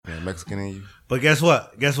that Mexican in you. But guess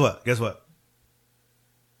what?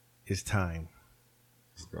 It's time.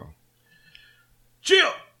 Let's go.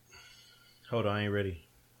 Chill. Hold on, I ain't ready.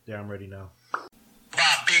 Yeah, I'm ready now.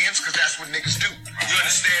 Buy beans, cause that's what niggas do. You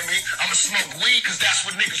understand me? I'ma smoke weed, cause that's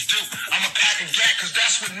what niggas do. I'ma pack a gat, cause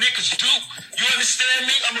that's what niggas do. You understand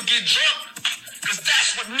me? I'ma get drunk, cause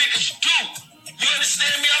that's what niggas do. You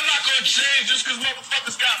understand me? I'm not gonna change just cause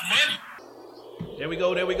motherfuckers got money. There we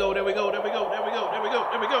go. All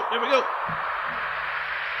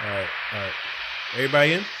right.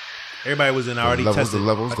 Everybody in? Everybody was in. I already tested. The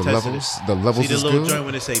levels See is the little good. joint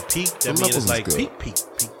when it say peak, that means it's like peak.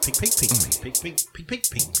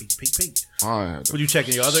 All right. What you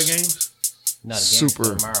checking your other games? Not a game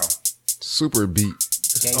Super. tomorrow. Super beat.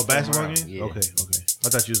 Oh, basketball game? Yeah. Okay. I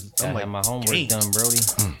thought you was. I I'm have like, my homework game. done, Brody.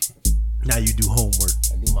 Now you do homework.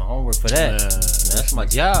 I do my homework for that. That's my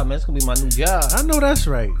job, man. It's gonna be my new job. I know that's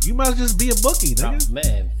right. You might just be a bookie, nigga. Oh,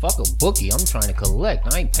 man, fuck a bookie. I'm trying to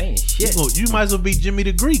collect. I ain't paying shit. You might as well be Jimmy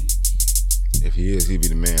the Greek. If he is, he be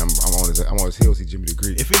the man. I'm on his heels. He Jimmy the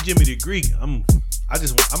Greek. If it's Jimmy the Greek, I'm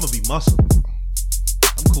gonna be muscle.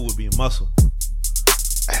 I'm cool with being muscle.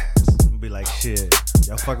 I'm gonna be like, shit,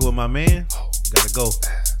 y'all fucking with my man? Gotta go.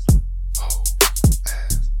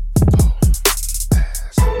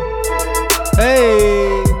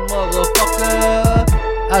 Hey, motherfucker.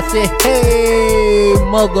 I said, hey,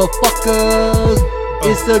 motherfuckers.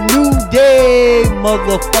 It's a new day,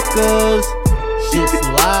 motherfuckers. Shit's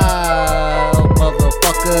loud,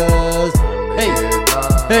 motherfuckers. Hey,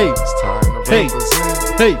 hey, It's time to hey,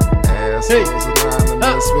 represent. hey, Assholes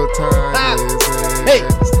Anonymous, what time is it? Hey.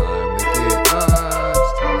 It's time to get live.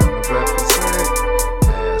 It's time to represent.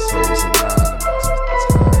 Assholes Anonymous, what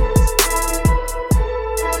time is it?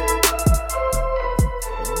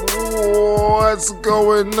 What's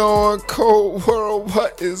going on, Cold World?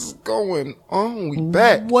 What is going on? We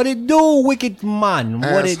back. what it do, wicked man?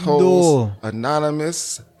 What it Assholes do?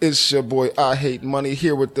 Anonymous. It's your boy I Hate Money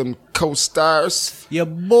here with them co-stars. Your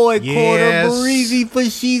boy Yes. Quarter Breezy for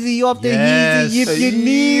Sheezy off the Yes. Heezy if you They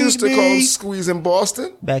need used to call him me. Squeeze in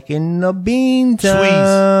Boston. Back in the bean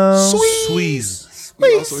town. Squeeze.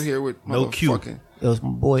 We also here with No Q. motherfucking It was my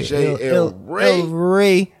boy J.L. Ray. L.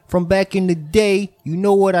 Ray from back in the day. You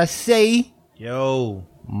know what I say? Yo,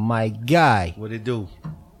 My guy. what it do?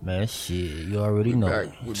 Man, shit, you already know. back.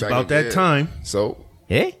 We It's back about that again. time. So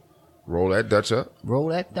Hey, roll that Dutch up, roll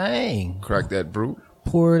that thing. crack that brute,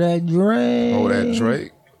 Pour that drink. roll that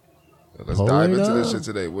Drake. Let's Hold dive it into this up. shit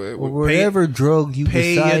today. Or How whatever drug you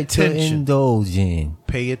pay decide to attention. indulge in.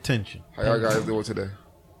 Pay attention. y'all guys doing today?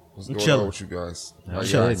 What's I'm going chilling. on with you guys? My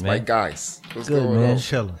chilling, guys, man. my guys. What's Good, going man. on?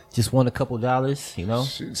 Chilling. Just want a couple dollars, you know?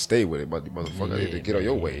 Shoot, stay with it, motherfucker. I need to get on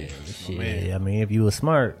your way. Shit, I mean, if you were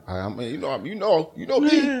smart. I mean, you know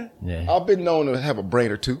me. Yeah. I've been known to have a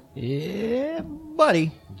brain or two. Yeah,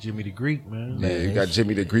 buddy. Jimmy the Greek, man. Yeah, you got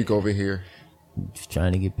Jimmy the Greek over here. Just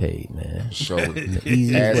trying to get paid, man. Show The it.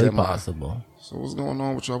 easiest As way am I. possible. So what's going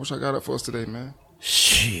on with y'all? What y'all got up for us today, man?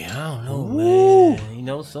 Shit, I don't know, man. You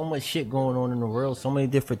know, so much shit going on in the world, so many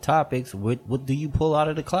different topics. What do you pull out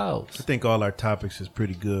of the clouds? I think all our topics is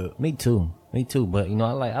pretty good. Me too. But you know,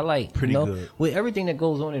 I like Pretty you know, good. with everything that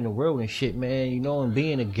goes on in the world and shit, man. You know, and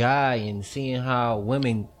being a guy and seeing how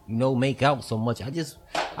women, you know, make out so much.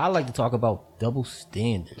 I like to talk about double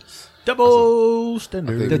standards. Double I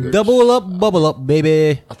standard. think The we- double up, bubble up,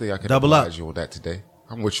 baby. I think I can Double up. oblige you on that today.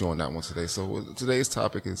 I'm with you on that one today. So today's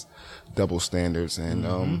topic is double standards,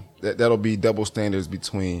 and that'll be double standards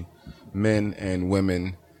between men and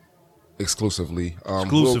women exclusively.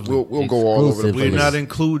 Exclusively. We'll go all over the Exclusively. place. We're not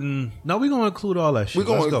including. No, we're gonna include all that shit. We're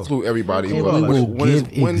going Let's to go. include everybody. We but will We when will is-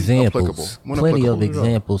 give when examples, applicable? When plenty of applicable?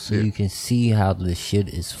 examples, so Yeah. you can see how the shit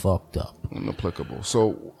is fucked up. When applicable.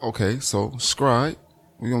 So Scribe,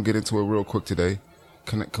 we're gonna get into it real quick today.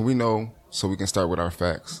 Can we know, so we can start with our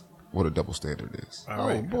facts, what a double standard is? All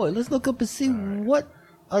right. Oh boy, let's look up and see what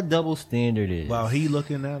a double standard is. While he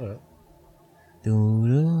looking that up,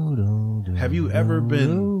 Do-do-do-do, have you ever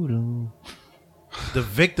been do-do. the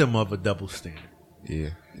victim of a double standard? Yeah,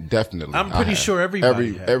 definitely. I'm I pretty have. sure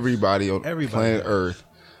everybody has. everybody on Everybody planet has. Earth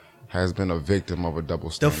has been a victim of a double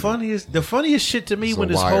The standard. funniest shit to me It's when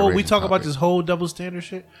a this wide whole we ranging talk about topic. this whole double standard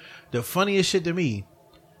shit. The funniest shit to me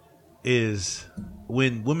is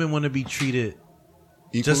when women want to be treated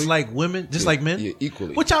Equally? just like women, just Yeah, like men. yeah,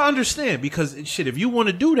 equally. Which I understand because shit, if you want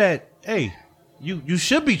to do that, hey, you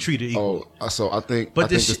should be treated equally. Oh, so I think But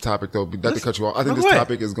this this topic though, not to Listen, cut you off. I think no, this go ahead.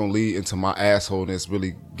 topic is gonna lead into my assholeness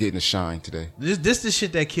really getting to shine today. This the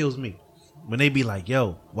shit that kills me when they be like,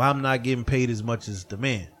 "Yo, why I'm not getting paid as much as the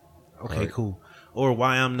man?" Okay, Right. cool. Or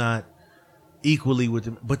why I'm not equally with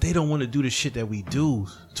them, but they don't want to do the shit that we do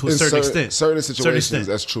to a In certain extent. Certain situations, extent.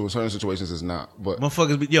 that's true. In certain situations, it's not. But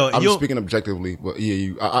Motherfuckers, be, yo, I'm you speaking objectively. But yeah,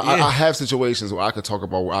 Yeah. I have situations where I could talk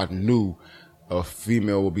about where I knew a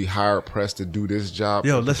female would be hard pressed to do this job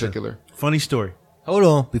yo, in listen. particular. Funny story. Hold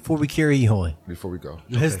on, before we carry on, Before we go,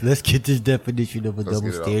 let's get this definition of a Let's double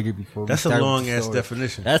get it out. standard before That's we a start long with the ass story.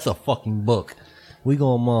 definition. That's a fucking book. We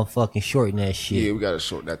gonna motherfucking shorten that shit. yeah, we gotta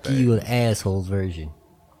short that Give you thing. an asshole's version.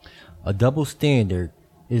 A double standard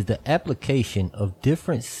is the application of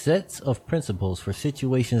different sets of principles for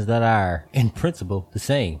situations that are, in principle, the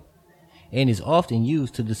same, and is often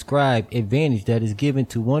used to describe advantage that is given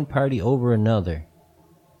to one party over another.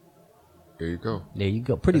 There you go. There you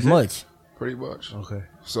go. Pretty much. Pretty much. Okay.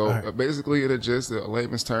 So All right. basically, the gist, the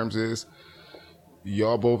layman's terms is,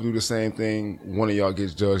 y'all both do the same thing. One of y'all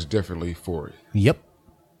gets judged differently for it. Yep.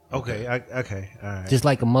 Okay. Okay. All right. Just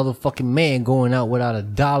like a motherfucking man going out without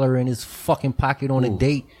 $1 in his fucking pocket on a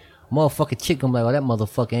date. Motherfucking chick gonna be like, oh, that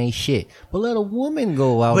motherfucker ain't shit. But let a woman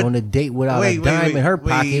go out But- on a date without a wait, dime in her wait,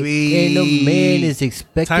 pocket, wait. and the man is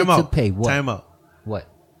expected Time to out. pay what? Time out. What?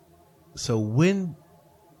 So when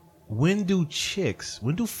do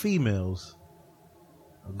females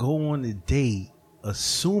go on a date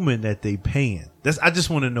assuming that they paying? I just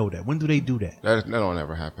want to know that. When do they do that? That don't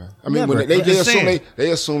ever happen. I mean, Never. when they I'm just assume saying.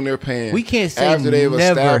 they assume they're paying. We can't say after they've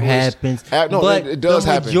never established- happens, No, but it does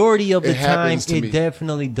the happen. majority of the It time, happens to it me.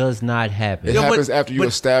 definitely does not happen. It Yo, happens but- after you but-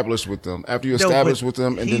 establish with them. After you Yo, establish but with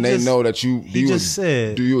them, and he then they just- know that you he just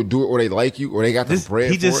said- do you do it or they like you or they got the bread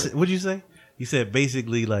He for just it. what'd you say? He said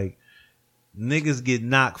basically like niggas get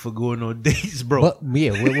knocked for going on dates, bro. But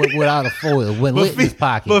yeah, without a foil, with But lit in his fe-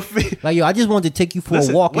 pocket. but fe- Like, yo, I just wanted to take you for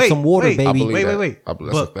Listen, a walk and wait, some water, wait. baby. I believe wait, that. wait. I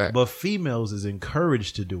believe that's a fact. But females is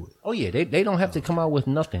encouraged to do it. Oh yeah, they don't have to come out with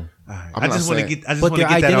nothing. All right. I'm I not just want to saying- get. I just But want to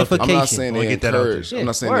their get that out there. I'm not identification. saying I wanna they get that out there. encourage. I'm Yeah,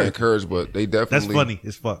 not saying word. they encourage, but they That's definitely. funny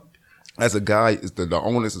as fuck. As a guy, is the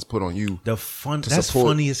onus is put on you That's support.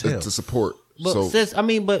 funny as hell. To support. But So sis, I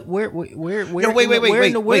mean, but where wait, where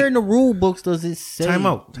wait. in the rule books does it say Time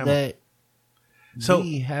out. that So-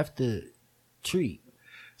 we have to treat?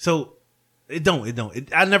 So it don't.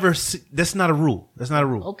 I never. That's not a rule. That's not a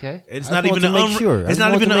rule. Okay. It's I not just even wanted to an. make sure. I It's just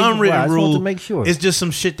not wanted even to an make- unwritten I just wanted rule. to make sure. It's just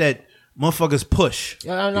some shit that motherfuckers push.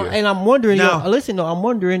 Yeah, I know, Yeah. and I'm wondering. Now- listen, though, I'm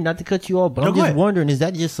wondering not to cut you off, but No, I'm go just ahead. wondering: is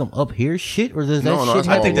that just some up here shit, or does that no, shit that's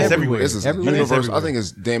I happen think that's everywhere. This is Everywhere? universal. Everywhere. I think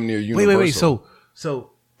it's damn near universal. Wait. So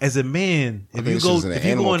as a man, I if think you it's go just in the if you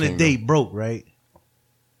go animal on a kingdom. date broke, right?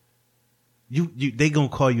 You they gonna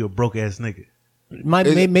call you a broke ass nigga.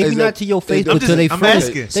 Maybe is not that- to your face, I'm but just- to their I'm friends,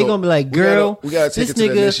 asking. they So gonna be like, we gotta- "Girl, we gotta take this it to the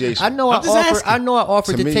nigga, initiation. I know I'm just I offered, asking. I know I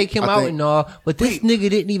offered To to me, take him I out think- and all, but this Wait. nigga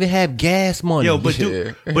didn't even have gas money. Yo, but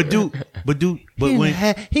Yeah. but when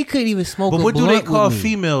he couldn't even smoke. but a what do they blunt call with me.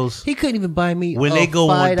 females He couldn't even buy me when a they go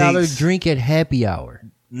on $5 dates? drink at happy hour.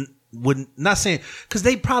 when not saying because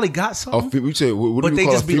they probably got A something. you say, what But do they you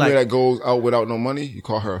call a just be female like- that goes out without no money? You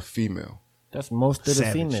call her a female. That's most of the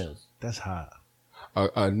Savage. females. That's hot. A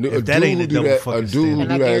If that dude ain't who a do double that, fucking a dude who And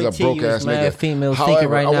do I that is a guarantee you, broke ass it's mad nigga. females However, thinking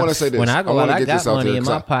right I now, want to say this. when I go out, wanna I get got this out money there, in 'cause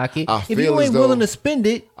my pocket. I If feel you as ain't though- willing to spend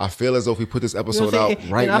it, I feel as though if we put this episode what I'm saying? out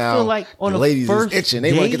right And I now, feel like on the a ladies first is itching.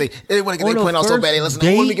 They want to date- get their on a point out so first bad. They listen. They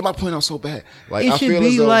want me to date, get my point out so bad. Like it I should feel be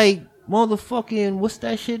as though like motherfucking what's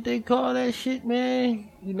that shit they call that shit, man?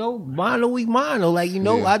 You know, mano we mano. Like, you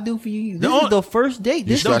know, Yeah. I do for you. This No, is the first date.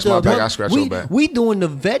 This scratch is the my back, I scratch your back. We doing the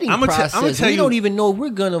vetting I'ma process. tell We you- don't even know if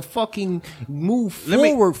we're gonna fucking move Let me-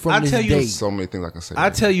 forward from I'll this tell you date. so many things I can say.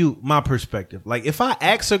 I tell you my perspective. Like if I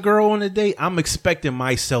ask a girl on a date, I'm expecting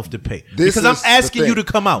myself to pay This because I'm is the asking you thing.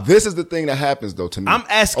 to come out. This is the thing that happens though to me. I'm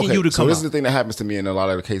asking you to so come this out. is the thing that happens to me in a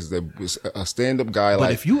lot of the cases that was a stand-up guy. But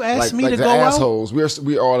like if you ask me like to the go out- assholes,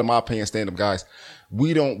 we all in my opinion stand-up guys.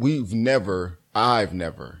 I've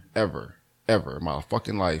never, ever in my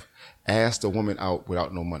fucking life asked a woman out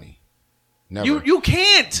without no money. Never. You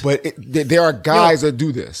can't. But there are guys that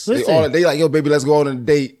do this. listen. They like, yo, baby, let's go on a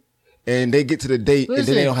date. And they get to the date and then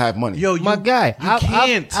Listen. they don't have money. Yo, My guy, you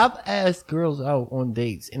can't. I've asked girls out on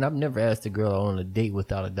dates, and I've never asked a girl out on a date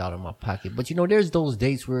without a dollar in my pocket. But you know, there's those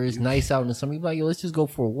dates where it's nice out, and somebody's like, "Yo, let's just go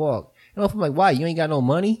for a walk." And I'm like, "Why? You ain't got no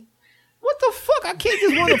money? What the fuck? I can't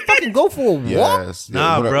just want to fucking go for a walk." Yes.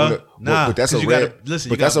 Nah, bro. Nah, but that's a 'cause you red. gotta- listen,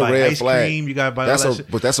 but you that's a gotta buy red ice flag. cream, you gotta buy all that's that a, shit.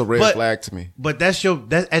 But that's a red But- flag to me. But that's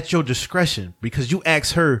at your discretion because you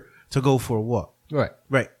asked her to go for a walk. Right.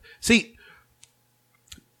 Right. See,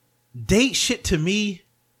 date shit to me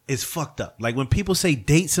is fucked up. Like when people say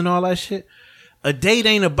dates and all that shit, a date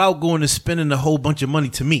ain't about going and spending a whole bunch of money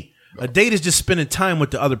to me. A date is just spending time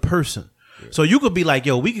with the other person. So you could be like,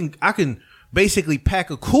 yo, I can basically pack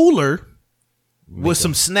a cooler with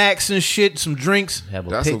some snacks and shit, some drinks. Have a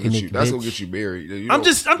That's what picnic. get you. That's what bitch. get you married. You I'm know,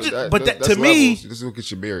 just. But that's to me, levels. This is what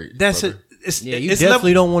gets you married. that's brother. it. It's, Yeah, you it's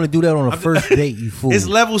definitely level, don't want to do that on a first date, you fool. It's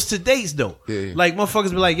levels to dates though. Yeah. Like motherfuckers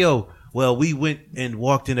be like, yo, well, we went and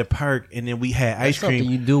walked in the park and then we had ice cream.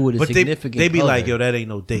 something you do with a but significant they be like, other. yo, that ain't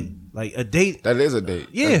no date. Like a date. That is a date.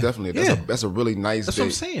 Yeah, That's definitely. yeah. That's a really nice That's date. what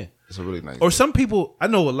I'm saying. It's a really nice. Or date. some people, I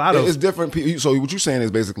know a lot of. It's different people. So what you're saying is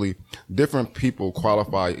basically different people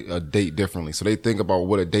qualify a date differently. So they think about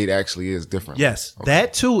what a date actually is differently. Yes,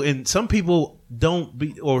 that too. And some people don't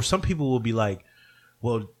be, or some people will be like,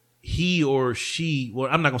 well, he or she, well,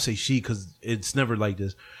 I'm not going to say she because it's never like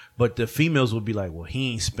this, but the females will be like, well,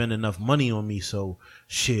 he ain't spend enough money on me. So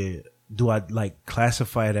shit, do I like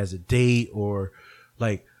classify it as a date or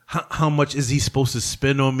like how much is he supposed to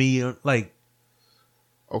spend on me? Or, like,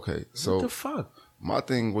 Okay. So what the fuck? my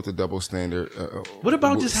thing with the double standard. What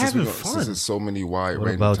about just since having we fun? Since there's so many wide What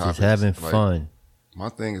ranging about topics, just having like, fun? My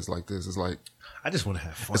thing is like this. It's like I just want to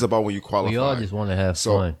have fun. it's about when you qualify. We all just want to have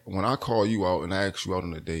So fun. when I call you out and I ask you out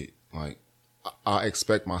on a date, like I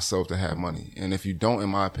expect myself to have money, and if you don't, in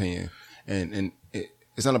my opinion, and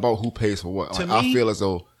it's not about who pays for what. To Like, me- I feel as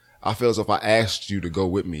though if I asked you to go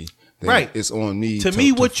with me, then Right. it's on me To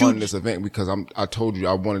me, what fund you- this event because I told you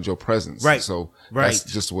I wanted your presence, Right. So Right. that's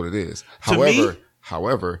just what it is. To me-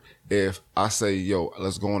 However, if I say, yo,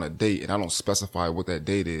 let's go on a date and I don't specify what that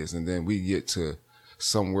date is, and then we get to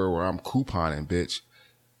somewhere where I'm couponing, bitch,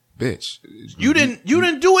 you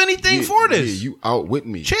didn't do anything for this. yeah, you out with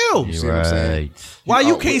me. Chill. You see what I'm saying? Right. Why you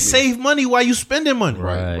out with can't me. save money while you spending money?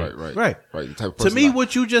 Right. Right. The type of To person me, I-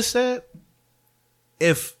 what you just said,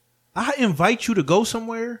 if I invite you to go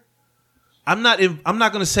somewhere, I'm not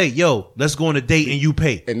going to say, yo, let's go on a date and you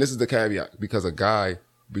pay. and this is the caveat because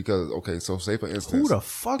okay, so say for instance, Who the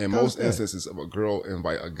fuck in does most that? instances of a girl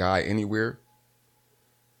invite a guy anywhere,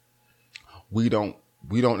 we don't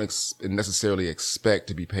necessarily expect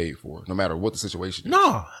to be paid for, no matter what the situation is.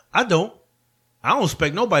 No, I don't. I don't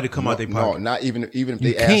expect nobody to come out their No, pocket. not even if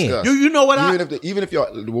they can't. ask us. You know what even if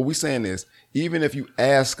y'all, what we saying is, even if you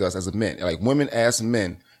ask us as a men, like women ask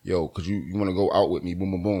men, yo, could you want to go out with me?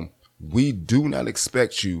 Boom, boom, boom. We do not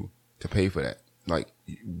expect you to pay for that. Like,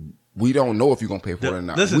 we don't know if you're gonna pay for it or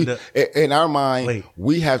not. Listen, In our mind, Wait.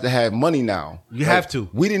 we have to have money now. You have to.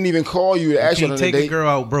 We didn't even call you to ask you on Can't a take a date girl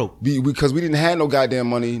out broke. because we didn't have no goddamn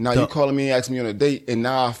money. Now The- you calling me and asking me on a date, and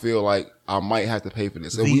now I feel like I might have to pay for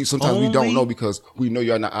this. So The sometimes we don't only- know because we know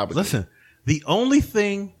you're not obligated. Listen, the only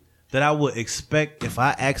thing that I would expect if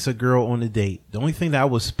I ask a girl on a date, the only thing that I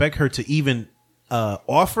would expect her to even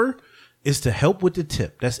offer is to help with the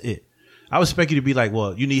tip. That's it. I would expect you to be like,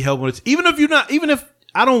 well, you need help with it. Even if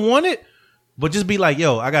I don't want it, but just be like,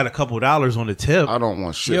 yo, I got a couple $dollars on the tip. I don't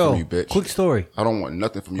want shit Yo, from you, bitch. quick story. I don't want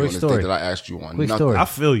nothing from you Quick on this story. date that I asked you on. Quick nothing. story. I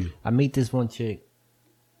feel you. I meet this one chick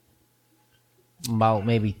about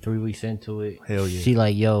maybe 3 weeks into it. Hell yeah. She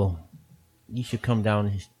like, yo, you should come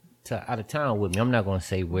down to out of town with me. I'm not gonna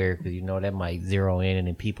say where because you know that might zero in and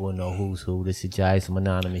then people will know who's who. This is just some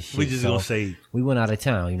anonymous shit. We just So gonna say we went out of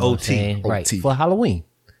town. You know what I'm OT. saying? Right OT. for Halloween.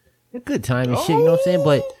 A good time and shit. You know what I'm saying?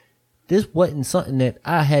 But this wasn't something that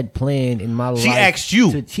I had planned in my life. She asked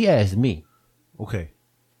you. She asked me. okay.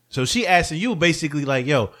 So she asking you basically like,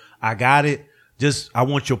 yo, I got it. Just I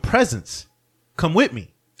want your presence. Come with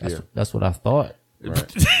me. That's what I thought. Right.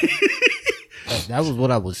 That was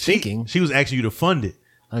what I was thinking She was asking you to fund it.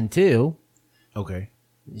 until Okay.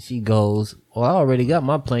 she goes, well, I already got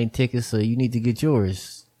my plane ticket, so you need to get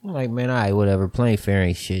yours. I'm like, man, all right, whatever. Plane fare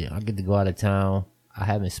ain't shit. I get to go out of town. I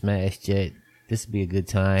haven't smashed yet. This would be a good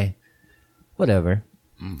time. Whatever.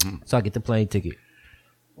 So I get the plane ticket.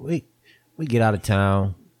 We get out of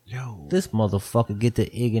town. Yo. This motherfucker get to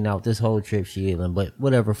egging out this whole trip she illin'. But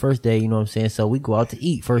whatever, first day, you know what I'm saying? So we go out to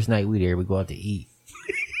eat. First night we there, we go out to eat.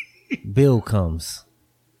 Bill comes.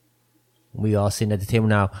 We all sitting at the table.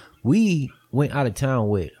 Now, we went out of town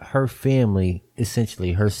with her family,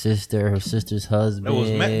 essentially her sister, her sister's husband. That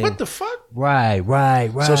was what the fuck? Right.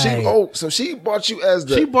 So she bought you as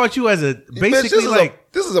the She bought you as a Bitch, basically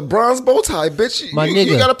this is a bronze bow tie, bitch. My You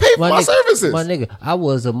nigga, gotta pay for my nigga, services. My nigga, I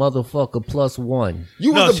was a motherfucker plus one.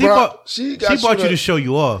 You No, was she the bronze. bought She bought you to show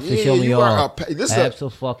you off. To Yeah, show me you are off. this is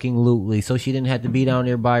Absolutely. So she didn't have to be down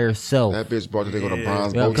there by herself. that bitch brought you to go to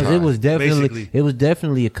bronze Yeah, bow because tie. Basically. it was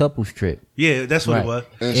definitely a couple's trip. Yeah, that's what Right. it was.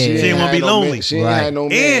 And She didn't wanna had be no lonely. Man. She ain't Right. had no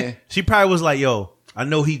man. And she probably was like, yo, I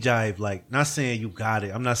know he jived, like, not saying you got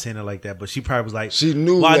it. I'm not saying it like that, but she probably was like, She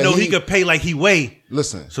knew well, I that know he he could pay like he weigh.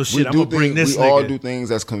 Listen, So shit, I'm gonna bring this We all nigga. do things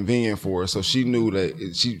that's convenient for her. So she knew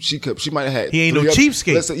that she might have had. He ain't no 3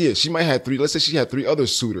 cheapskate. Let's say, she might have 3. Let's say she had 3 other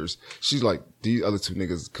suitors. She's like, these other 2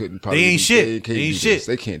 niggas couldn't probably. They ain't shit. They They ain't do shit. this.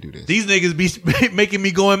 They can't do this. These niggas be making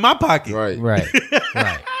me go in my pocket. Right.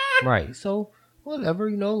 Right. So whatever,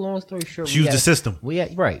 long story short, She used the system. We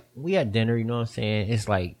had dinner. You know what I'm saying? It's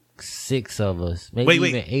like 6 of us, maybe Wait.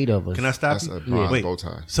 even 8 of us. Can I stop That's you? a bronze Wait. bow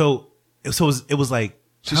tie. So it was like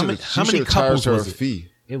how many should've couples charged her was a it? fee.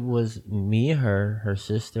 It was me and her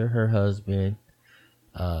sister, her husband,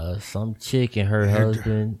 some chick and her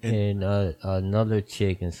husband, and another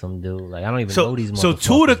chick and some dude. Like I don't even know these. So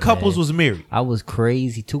 2 of the motherfuckers, couples man. was married. I was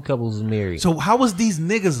crazy. 2 couples was married. So how was these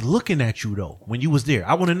niggas looking at you though when you was there?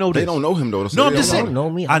 I want to know this. They don't know him though. So No, they I'm don't just They saying. don't know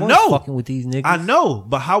me. I wasn't know. fucking with these niggas. I know,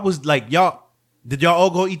 but how was like y'all? Did y'all all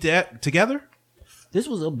go eat that together? This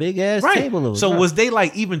was a big ass Right. table. Of us. So was they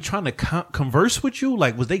like even trying to converse with you?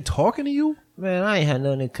 Like was they talking to you? Man, I ain't had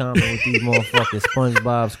nothing in common with these motherfucking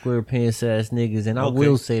SpongeBob SquarePants ass niggas, and I Okay.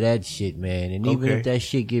 will say that shit, man. And even Okay. if that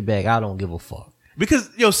shit get back, I don't give a fuck. Because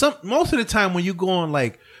most of the time when you go on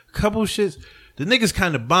like couple shits, the niggas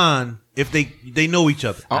kind of bond if they know each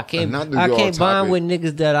other. I can't not to I go can't off bond topic. with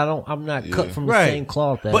niggas that I'm not cut from the Right. same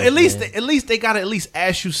cloth. But as, at least man. they gotta at least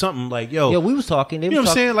ask you something like, yo, Yeah, we was talking. They You know was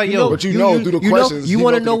what I'm talking- saying? Like, yo, But through the questions, You he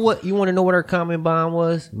want to know know through what? You want to know what our common bond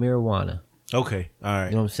was? Marijuana. okay, all right.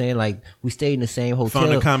 You know what I'm saying? Like we stayed in the same hotel,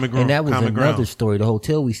 Found a common ground- and that was common another ground. story. The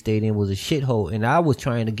hotel we stayed in was a shithole, and I was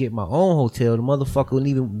trying to get my own hotel. The motherfucker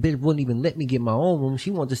wouldn't even let me get my own room.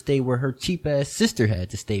 She wanted to stay where her cheap ass sister had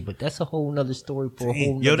to stay, but that's a whole nother story for a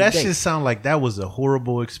whole. Yo, nother that day. shit sound like that was a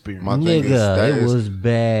horrible experience. My thing Nigga, is, that it is- was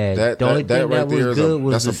bad. that- the only that thing right that there was is good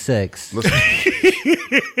was that's the a- sex. Listen.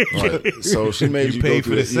 Right. So she made you paid go for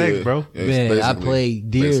through the that- sex, yeah. bro. Yeah, Man, I basically.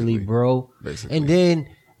 played dearly, Basically. bro. Basically. And then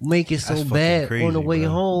make it so That's fucking bad crazy, on the way bro.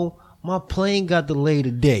 home. My plane got delayed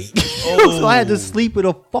a day, so I had to sleep at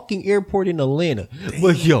a fucking airport in Atlanta.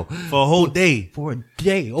 But yo, For a whole day. for a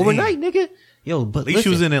day, overnight, nigga. Yo, but At least she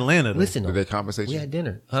was in Atlanta. Though. Listen, Did they compensate we you? had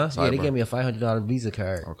dinner, huh? Sorry, Yeah, they bro. gave me a $500 Visa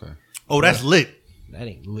card. Okay. Oh, that's lit. That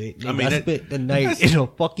ain't lit. Nigga, I mean, I that- spent the night in a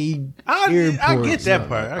fucking I airport. get that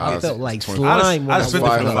part. I I get felt that. like 20. slime. when I I just That's spent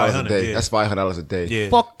went it for out. $500 a day. yeah. That's $500 a day. Yeah.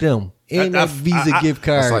 Fuck them and I- that Visa gift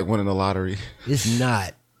card. That's like winning the lottery. It's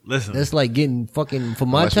not. Listen. That's like getting fucking for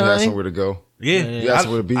my Unless you had time. somewhere to go. yeah. You got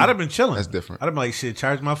somewhere to be. I'd have been chilling. That's different. I'd have been like, shit,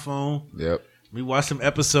 charge my phone. Yep. We watch some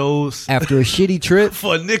episodes After a shitty trip.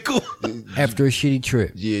 for a nickel. After a shitty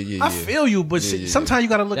trip. Yeah. I feel you, but shit, yeah. sometimes you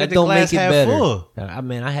got to look That at the don't glass make it half better. full. I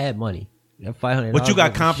mean, I had money. That $500. But you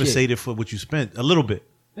got was compensated for what you spent a little bit.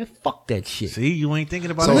 Man, fuck that shit. See, you ain't thinking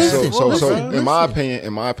about So, it. Listen, so listen, in my listen.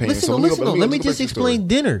 opinion, Listen, so though, listen, though. Let me go just back to the story. explain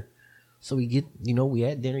dinner. So we get, we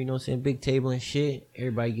had dinner, you know what I'm saying? Big table and shit.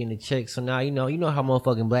 Everybody getting a check. So now, you know how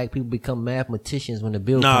motherfucking black people become mathematicians when the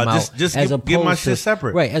bill Nah, come just out. get my opposed shit to-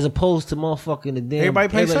 separate. Right, as opposed to motherfucking the damn. Everybody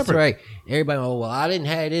pay separate. Right. Everybody, oh, well, I didn't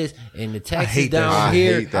have this. And the taxes hate that down shit.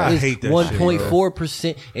 here I hate that. I is hate that shit,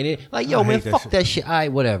 1.4%. And it, like, yo, I man, hate that fuck shit. that shit. All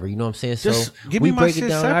right, whatever. You know what I'm saying? So Just give we me my break shit it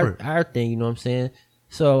down separate. our thing, you know what I'm saying?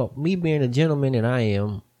 So me being a gentleman that I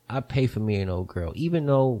am, I pay for me and old girl, even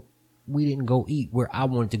though we didn't go eat where I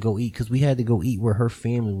wanted to go eat because we had to go eat where her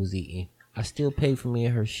family was eating. I still paid for me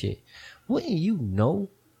and her shit. Wouldn't you know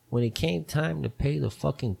when it came time to pay the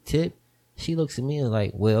fucking tip? She looks at me and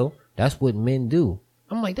like, well, that's what men do.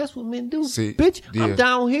 I'm like, that's what men do, See, bitch. yeah. I'm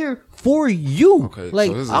down here for you. Okay, like,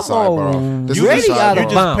 so this is a I'm sidebar. This is a already sidebar. out You of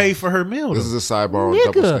just bounds. pay for her meal. This though. is a sidebar on Nigga.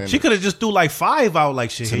 double standard. She could have just do like 5 out.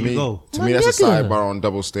 Like shit. to Here me, you go. To My me, that's a nigga. sidebar on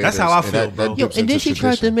double standards. That's how I and feel, bro. Yo, dips and then into she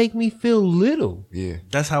tried to tradition. make me feel little. Yeah.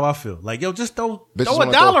 That's how I feel. Like, yo, just throw Bitches a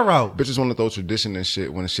wanna dollar out. Bitches want to throw tradition and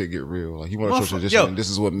shit when the shit get real. Like you want to throw Motherfucker- tradition, yo, and this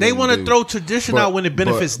is what they men wanna do. throw tradition out when it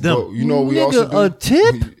benefits them. But you know what we Nigga, also do? a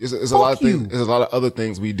tip? It's a lot of Fuck you. things. There's a lot of other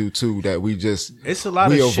things we do too that we just It's a lot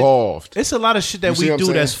we of shit. evolved. It's a lot of shit that You see we what I'm do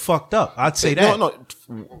saying? that's fucked up. I'd say that. No.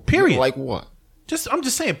 Period. Like what? I'm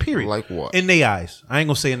just saying. Period. Like what? In their eyes. I ain't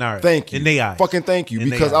gonna say in our. Thank you. In their eyes. Fucking thank you. In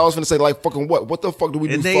they Because I eyes. was gonna say like fucking what? What the fuck do we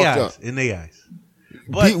do In fucked their eyes. up? In their eyes.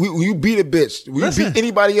 But You beat a bitch. When you Listen. beat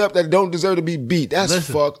anybody up that don't deserve to be beat, that's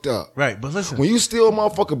Listen. fucked up. right. But listen. When you steal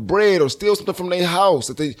motherfucking bread or steal something from their house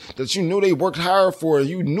that you knew they worked hard for, and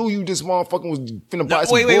you knew you just motherfucking was finna buy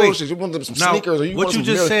some bullshit. You wanted some Now, sneakers or you what wanted you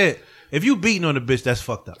some just milk. said? If you beating on a bitch, that's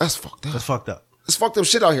fucked up. That's fucked up. That's fucked up. It's fucked up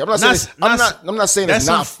shit out here. I'm not Not- saying not- I'm not saying that's it's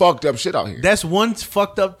not some- fucked up shit out here. That's one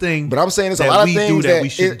fucked up thing. But I'm saying it's a that lot of we things do that we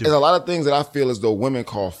shouldn't there's do. a lot of things that I feel as though women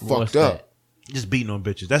call What's fucked up. that? Just beating on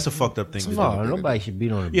bitches. That's a fucked up thing to do. No, nobody should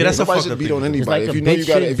beat on a Yeah, that's a Nobody fucked should up beat thing on to do. It's anybody. like If a you know bitch you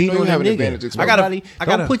got, shouldn't if you beat know you on a have an nigga. advantage, I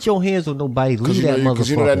gotta- Don't put your hands on nobody. because Leave you that know,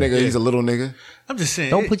 motherfucker. that nigga, he's a little nigga. I'm just saying.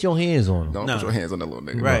 Don't put your hands on him. Don't No. put your hands on that little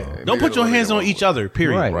nigga. right. Man. Don't Nigga, put your little hands nigga on wrong. each other.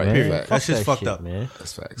 Period. Right, Right, man. facts. That's just that fucked shit, up. man.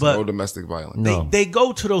 That's facts. But- No domestic violence. No. They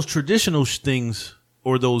go to those traditional things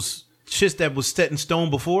or those shits that was set in stone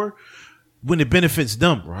before when it benefits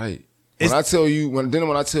them. Right. It's- When I tell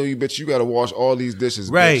you, bitch, you got to wash all these dishes.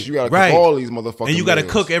 Right. Bitch, you got to right. cook all these motherfuckers. And you got to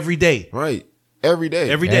cook every day. Right. Every day.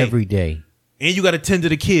 Every day. Every day. And you got to tend to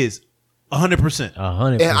the kids 100%.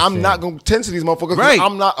 100%. And I'm not gonna tend to these motherfuckers. 'Cause Right.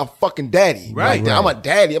 I'm not a fucking daddy. Right. Like, I'm a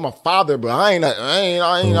daddy. I'm a father, but I ain't.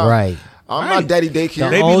 Right. I'm Right. not daddy The daycare.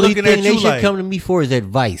 They be only looking thing at they you should like- come to me for is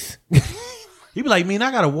advice. You be like, man,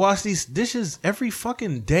 I got to wash these dishes every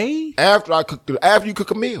fucking day? After you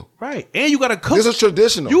cook a meal, Right. And you got to cook. this is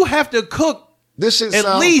traditional. You have to cook This shit at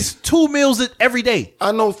sounds, least 2 meals every day.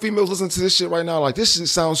 I know females listen to this shit right now. Like, this shit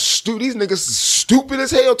sounds stupid. These niggas is stupid as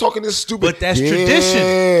hell talking this stupid. But that's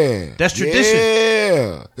tradition. That's tradition.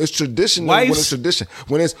 Yeah, it's tradition. When Wives- it's tradition.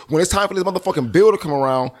 When it's time for this motherfucking bill to come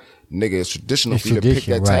around, nigga, it's traditional It's for you to pick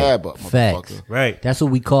tradition, that right? tab up, Facts. motherfucker. Right. That's what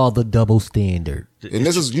we call the double standard. And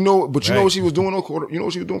this is, you know Right. what she was doing on quarter. You know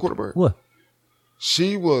what she was doing, Quarterberg? What?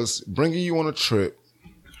 She was bringing you on a trip.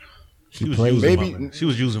 She was plays using maybe- my man. She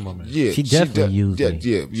was using my man. Yeah, She definitely used yeah, me.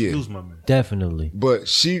 yeah, She yeah. used my man. Definitely. But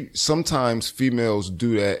sometimes females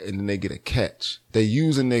do that and then they get a catch. They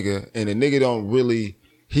use a nigga and the nigga don't really.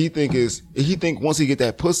 He think once he get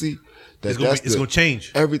that pussy, that It's gonna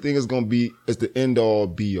change. Everything is gonna be it's the end all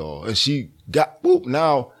be all. And she got boop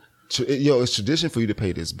now. It's tradition for you to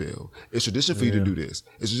pay this bill. It's tradition for you to do this.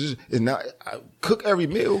 It's tradition. It's not cook every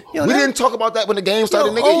meal. Yo, we that- didn't talk about that when the game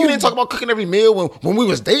started, Yo, nigga. You oh. didn't talk about cooking every meal when we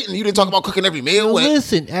was dating. You didn't talk about cooking every meal. when-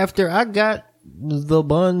 Listen, after I got the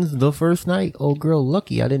buns the first night, oh girl,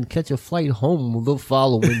 lucky I didn't catch a flight home the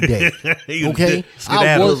following day. You Okay, did- I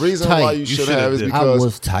skedaddle. was The reason tight. why you should should have is have. I because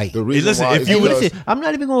was tight. The reason listen, why if is you Hey, because listen, I'm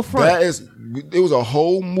not even going front. that is, it was a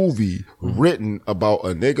whole movie written about a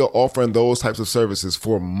nigga offering those types of services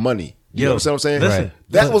for money. You Yo, understand what I'm saying? listen. Right.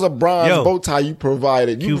 That was a bronze Yo. bow tie you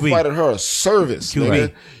provided. You QB. provided her a service, QB.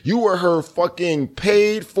 nigga. You were her fucking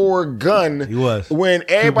paid for gun. He was. When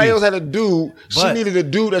everybody QB. else had a dude, she But- needed a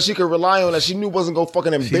dude that she could rely on that she knew wasn't gonna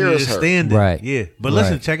fucking She needed embarrass to her. stand it. Right. Yeah. But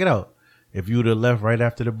listen, Right. check it out. If you would have left right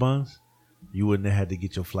after the buns, you wouldn't have had to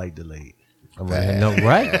get your flight delayed. No,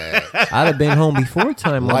 right? I'd have been home before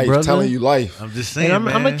time, my Life brother. telling you life. I'm just saying, And I'm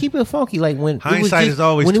man. gonna keep it funky. Like when it was Hindsight just, is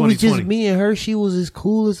always when it was just 20/20. me and her, she was as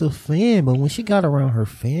cool as a fan. But when she got around her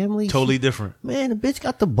family, Totally she- different. man, the bitch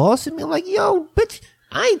got the boss in me. I'm like, yo, bitch,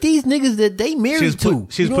 I ain't these niggas that they married to.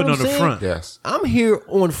 She was You know putting what on I'm the saying? front. Yes. I'm here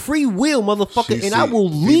on free will, motherfucker, She and I see- will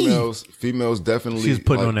leave. Females definitely. She's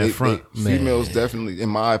putting on that front. Females definitely, in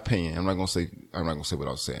my opinion, I'm not gonna say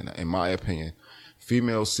without saying that. In my opinion,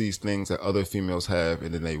 females sees things that other females have,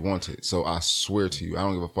 and then they want it. So I swear to you, I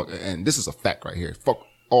don't give a fuck. And this is a fact right here. Fuck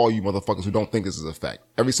all you motherfuckers who don't think this is a fact.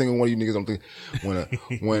 Every single one of you niggas don't think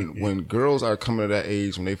when girls are coming to that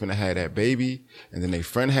age when they finna have that baby, and then they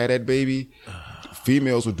friend had that baby.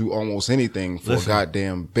 Females will do almost anything for Listen. a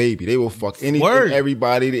goddamn baby. They will fuck anything, Word.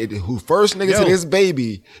 everybody. Who first nigga Yo. to this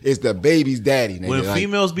baby is the baby's daddy. Nigga. When Like,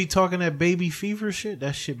 females be talking that baby fever shit,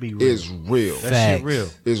 that shit be real. it's real. that Facts. shit real.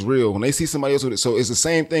 It's real. When they see somebody else with it, so it's the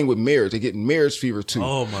same thing with marriage. They get marriage fever too.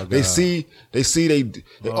 Oh, my God. They see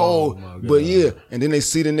Oh, my God. but yeah, and then they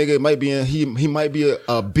see the nigga. It might be he might be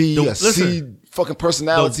a B, a C Listen. fucking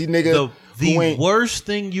personality nigga. The who ain't worst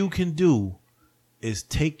thing you can do is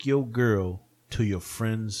take your girl to your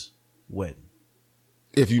friend's wedding.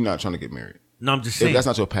 if you're not trying to get married. No, I'm just If saying. that's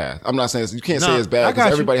not your path, I'm not saying you can't Nah, say it's bad I got because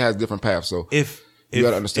you. everybody has different paths. So if you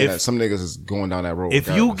gotta understand if, that some niggas is going down that road. if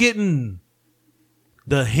you regardless. getting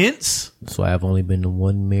the hints So I've only been to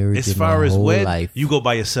one marriage as in far my as whole wed, life. you go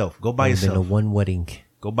by yourself. Go by I've been to yourself. one wedding.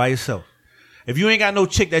 Go by yourself. If you ain't got no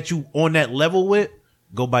chick that you on that level with,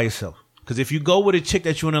 go by yourself. Because if you go with a chick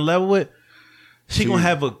that you on a level with, she gonna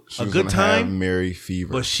have a she's good gonna have time, Mary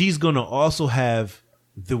fever. but she's gonna also have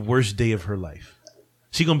the worst day of her life.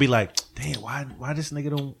 She gonna be like, damn, why this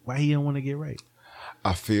nigga why he don't want to get right?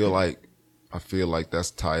 I feel like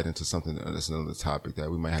that's tied into something. That's another topic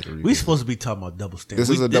that we might have to. We revisit. supposed to be talking about double standard. This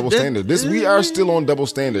is a double standard. We are still on double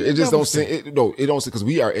standard. It just Double don't say it. No, it don't because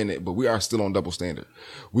we are in it, but we are still on double standard.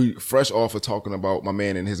 We fresh off of talking about my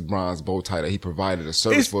man and his bronze bow tie that he provided a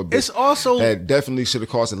service for a bitch. It's also that definitely should have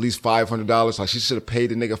cost at least $500. Like she should have paid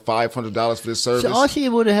the nigga $500 for this service. So all she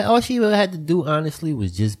would have had to do, honestly,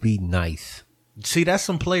 was just be nice. see that's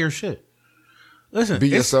some player shit. Listen, Be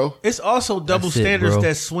it's, yourself. It's also double That's it, standards bro.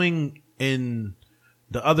 that swing in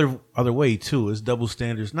the other way too. It's double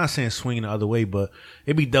standards. Not saying swinging the other way, but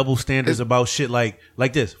it be double standards about shit like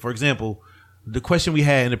this. For example, the question we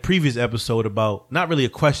had in the previous episode about, not really a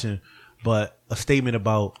question, but a statement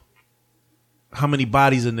about how many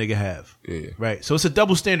bodies a nigga have. Yeah. Right. So it's a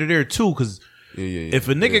double standard there too, because if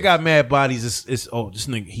a nigga got mad bodies, it's this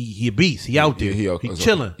nigga he a beast. He out there. He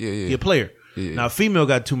chilling. He a player. Yeah. Now, a female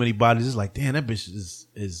got too many bodies. It's like, damn, that bitch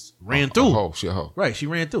is ran through. A hoe. She a hoe. Right, she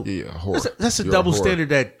ran through. Yeah, a whore. That's a You're double a whore. standard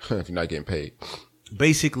that if you're not getting paid.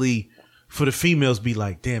 basically for the females be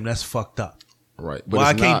like, damn, that's fucked up. Right. Well,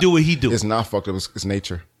 I can't do what he do. It's not fucked up. It's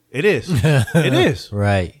nature. It is. It is.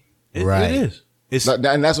 Right. It Right. is. It's And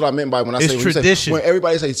that's what I meant by when I It's say when you say- tradition. when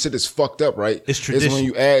everybody say shit is fucked up, right? It's tradition. when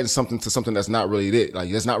you add something to something that's not really it. Like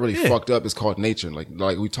it's not really Yeah. fucked up. It's called nature. Like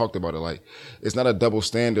we talked about it. Like it's not a double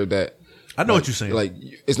standard that. I know what you're saying. Like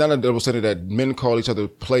it's not a double standard that men call each other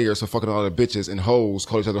players for fucking a lot of bitches and hoes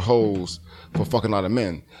call each other hoes for fucking a lot of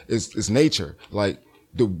men. It's nature. Like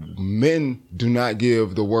the men do not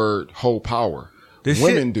give the word hoe power. This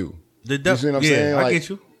Women shit- do. The You see what I'm yeah, saying? I Like, get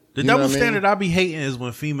you. The you know double what I mean? standard I be hating is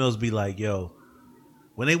when females be like, yo,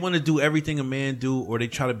 when they want to do everything a man do, or they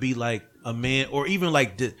try to be like a man, or even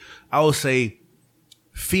like I would say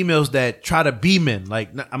females that try to be men. Like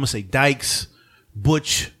I'm gonna say dykes,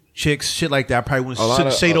 butch chicks, shit like that. I probably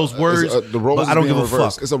shouldn't say those words, the roles but I don't give a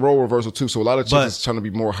reversed. fuck. It's a role reversal too. So a lot of chicks But- is trying to be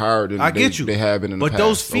more hard than I get you. they have been in the but past.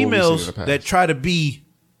 those or what we've seen in females the past. that try to be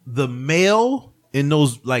the male in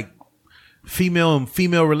those like female and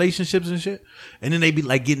female relationships and shit, and then they be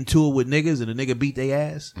like getting to it with niggas, and the nigga beat their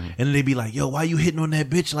ass, Mm-hmm. and then they be like, yo, why you hitting on that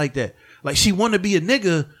bitch like that? Like she want to be a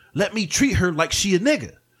nigga, let me treat her like she a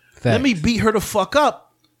nigga. Let me beat her the fuck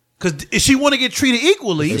up, because if she want to get treated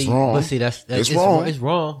equally, It's wrong. But see, that's It's wrong. It's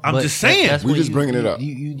wrong. I'm But just saying. that's We when just bringing it up.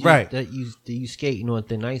 You Right. You skating on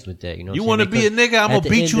thin ice with that. You know. you want to be a nigga, I'm gonna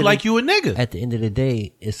beat you like you a nigga. At the end of the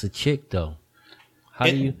day, it's a chick though. How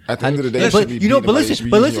do you? At the end of the day, how- you should but be you know, beating but nobody, you listen, should be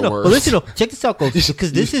but using listen, your though, words. but listen, though. Check this out, Coach,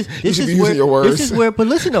 because this is should be using your words. this is where. But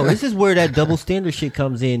listen, though, this is where that double standard shit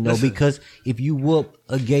comes in, though, because if you whoop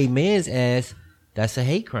a gay man's ass, that's a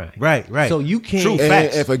hate crime. Right. So you can't. True. And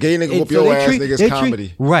Facts. if a gay nigga and whoop so your they ass, treat- nigga, they it's treat-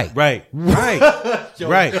 comedy. Right. Right.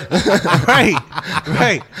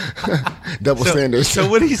 Double standards. So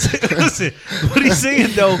what he say? Listen, what he's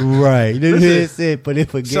saying though. Right. That's Listen. it. But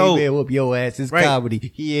if a gay So- man whoop your ass, it's Right.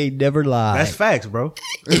 comedy. He ain't never lied. That's facts, bro.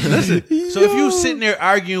 Listen, so if you sitting there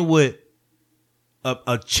arguing with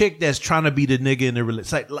a chick that's trying to be the nigga in the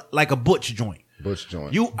relationship, like a butch joint, Butch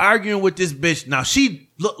joint. you arguing with this bitch. Now she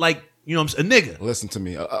look like, you know what I'm saying, a nigga. Listen to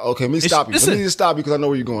me. Okay, let me stop you. listen. Let me just stop you because I know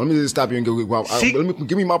where you're going. Let me just stop you and go.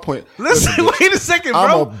 Give me my point. Listen, bitch. wait a second, bro. I'm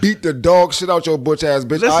gonna beat the dog shit out your butch ass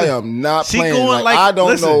bitch. Listen, I am not she playing. going like- I don't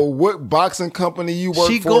listen. know what boxing company you work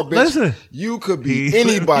She for, go- bitch. listen. You could be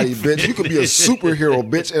anybody, bitch. You could be a superhero,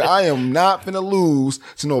 bitch. And I am not finna lose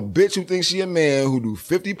to no bitch who thinks she a man who do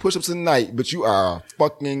 50 push-ups a night, but you are a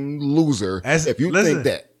fucking loser if you think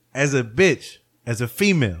that. As a bitch, as a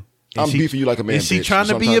female, and I'm beefing you like a man, and she bitch. trying That's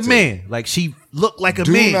to what be I'm a trying to tell you. man, like she look like a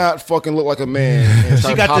Do man. not fucking look like a man. And She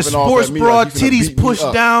start got the hopping off sports at me bra, like you finna titties beat me pushed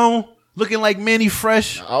up. down, looking like Manny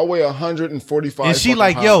Fresh. I weigh 145. And she fucking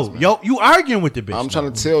like, pounds, man. yo, you arguing with the bitch. I'm now.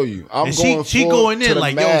 trying to tell you. I'm And going she full going to in the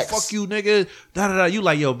like, max. yo, fuck you, nigga. Da da da. You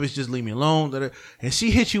like, yo, bitch, just leave me alone. Da, da. And she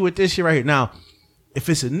hit you with this shit right here. Now, if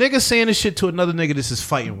it's a nigga saying this shit to another nigga, this is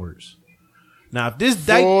fighting words. Now, if this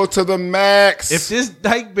dyke, Full to the max. if this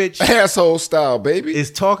dyke bitch asshole style, baby. is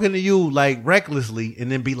talking to you like recklessly, and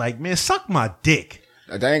then be like, man, suck my dick.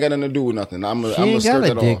 That ain't got nothing to do with nothing. I'm gonna ain't skirt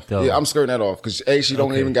got a that dick, off. though. Yeah, I'm skirting that off because she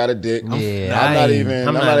don't even got a dick. Yeah, I'm I not ain't- even. I'm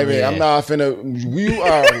I'm not- not even. yeah. I'm not finna. You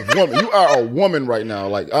are a woman. You are a woman right now.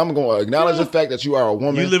 Like I'm gonna acknowledge the fact that you are a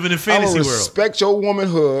woman. You living in fantasy I'm gonna world. respect your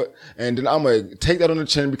womanhood, and then I'm gonna take that on the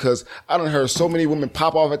chin because I done heard so many women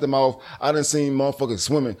pop off at the mouth. I done seen motherfuckers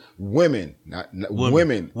swimming. Not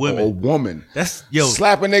women. Women. Or a woman. That's- yo,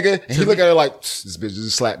 Slap a nigga, and he look at her like this bitch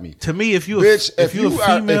just slapped me. To me, if you Bitch, if you a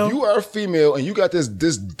female, if you are a female and you got this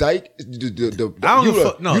dyke, I don't you give a the,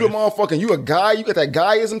 fuck. No. you the motherfucking, you a guy, you got that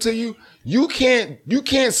guyism to you. You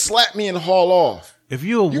can't slap me and haul off. if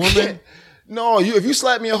you a You woman, can't. No, if you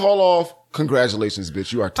slap me and haul off, congratulations,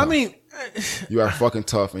 bitch. You are tough. I mean, you are fucking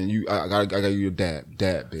tough, and I got you your dad,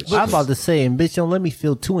 bitch. I'm about to say, and bitch, don't let me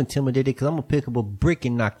feel too intimidated because I'm gonna pick up a brick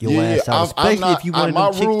and knock your ass out. Especially if you one of my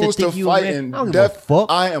them chicks rules that to think you fight a man. in I don't give a death. fuck.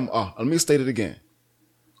 I am. Let me state it again.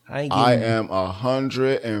 I ain't I getting- am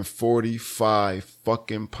 145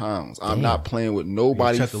 fucking pounds. I'm not playing with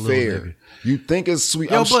nobody Check a little fair. nigga. You think it's sweet?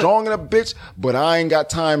 Yo, I'm but- strong in a bitch, but I ain't got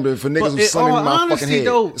time for niggas but who in slung all in my honesty, fucking head.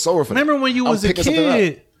 though, It's over for remember that. when you I'm was a picking something up.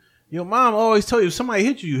 kid, Your mom always told you if somebody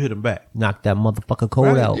hit you, you hit them back. Knock that motherfucker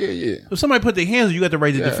cold out. Yeah, yeah. If somebody put their hands on you, you got the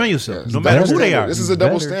right to defend yourself, yeah. no matter who they are. This is a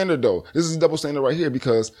double standard, though. This is a double standard right here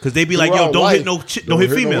because they be like, yo, don't hit don't hit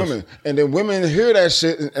females. No women. And then women hear that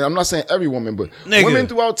shit, and I'm not saying every woman, but Nigga. women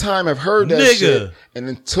throughout time have heard that shit and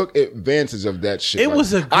then took advantage of that shit. It like,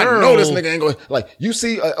 was a girl. I know this nigga ain't going to, like, you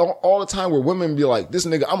see all the time where women be like, this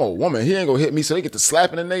nigga, I'm a woman. He ain't going to hit me, so they get to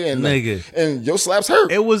slapping the nigga and your slaps hurt.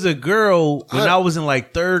 It was a girl when I was in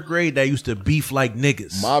like 3rd grade that used to beef like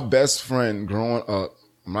niggas. My best friend growing up,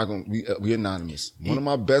 I'm not gonna we anonymous. One of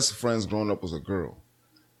my best friends growing up was a girl.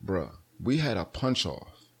 Bruh, we had a punch off.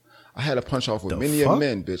 I had a punch off with many a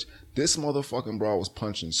men, bitch. This motherfucking bra was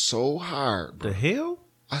punching so hard, bro. The hell?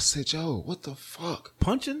 I said, yo, what the fuck?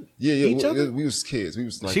 Punching? Yeah, each other? we was kids. We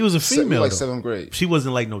was like, she was a female, like 7th grade. She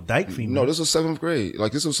wasn't like no dyke female. No, this was 7th grade.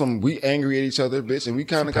 Like this was we angry at each other, bitch, and we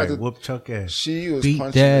kind of got to whoop Chuck ass. She was beat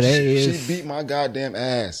punching. That ass. She beat my goddamn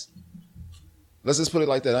ass. Let's just put it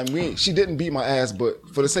like that. I mean, she didn't beat my ass, but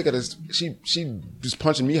for the sake of this, she was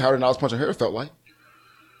punching me harder than I was punching her. It felt like.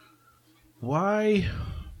 Why?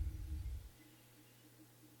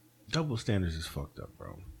 Double standards is fucked up,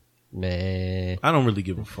 bro. Man, I don't really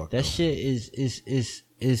give a fuck. That shit is.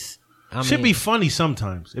 I should mean, be funny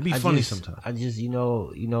sometimes. It'd be funny sometimes. I just you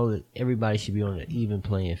know that everybody should be on an even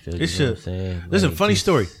playing field. It should. Know what I'm saying? Listen, like, funny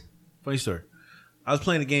story. Funny story. I was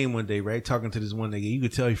playing a game one day, right? Talking to this one nigga. You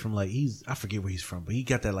could tell he's from like I forget where he's from, but he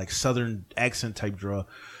got that like southern accent type draw.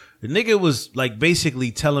 The nigga was like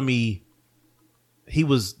basically telling me it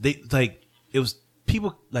was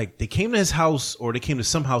people like they came to his house or they came to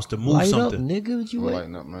some house to move Light something. up, nigga, what you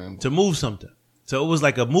Lighten up, man. To move something. So it was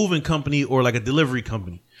like a moving company or like a delivery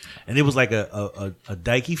company. And it was like a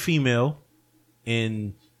dykey female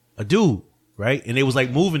and a dude, right? And they was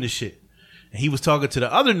like moving the shit. And he was talking to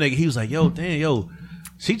the other nigga. He was like, yo, damn, yo,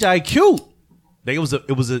 she just cute. Like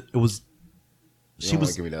She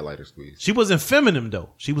was give me that lighter squeeze. She wasn't feminine though.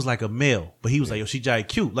 She was like a male. But he was like, yo, she just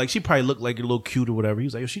cute. Like she probably looked like a little cute or whatever. He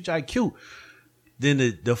was like, yo, she just cute. Then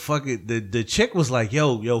the chick was like,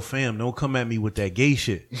 yo, fam, don't come at me with that gay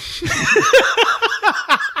shit.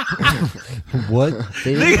 What?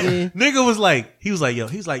 Nigga was like, he was like,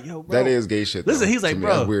 yo, bro. That is gay shit. Listen, though, he's like, to me.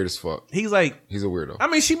 bro, That's weird as fuck. He's like, he's a weirdo. I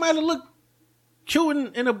mean, she might have looked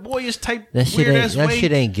cute in a boyish type That shit weird ain't. ass That way.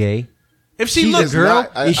 shit ain't gay. If she She's looks a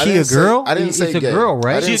girl. Is she a girl? I didn't say it's gay. a girl,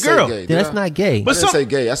 right? I didn't She a girl. say gay. Then that's not gay. I But didn't say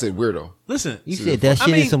gay. I said weirdo. Listen, You said that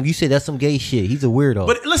shit is some. You said that's some gay shit. He's a weirdo.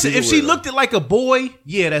 But listen, He's if a she weirdo. looked it like a boy,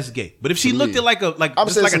 yeah, that's gay. But if she looked it like a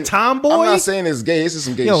tomboy, I'm not saying it's gay. It's just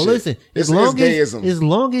some gay Yo, shit. listen. It's As gayism.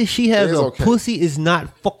 long as she has It is a okay. pussy, is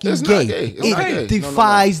not fucking It's gay. not gay. It's It not gay. No, no,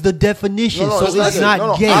 defies the definition, so it's gay. not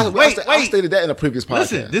No, gay. I stated that in a previous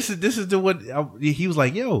podcast. listen, this is the what he was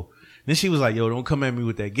like, yo. Then she was like, yo, don't come at me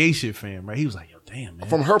with that gay shit, fam. Right? He was like, yo, damn, man.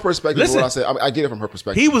 From her perspective, Listen. what I said, I get it from her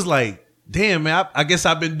perspective. He was like, damn, man, I guess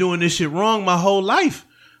I've been doing this shit wrong my whole life.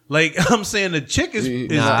 Like, I'm saying the chick is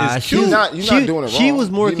cute. You're not doing it wrong. She was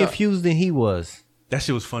more You're not- confused than he was. That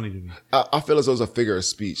shit was funny to me. I feel as though it's a figure of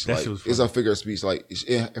speech. That Like, shit was it's funny. a figure of speech. Like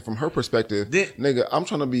from her perspective, nigga, I'm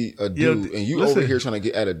trying to be a Yo, dude, and you listen. over here trying to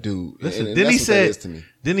get at a dude. Listen, and then that's he what said, that is to me.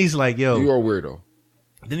 then he's like, yo, You are a weirdo.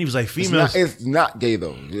 then he was like, females, It's not gay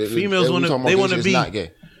though. females want to, they want to be, not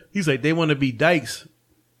gay. he's like, they want to be dykes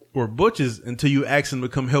or butches until you ask them to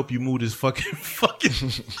come help you move this fucking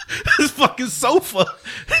this fucking sofa.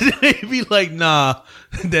 They be like, nah,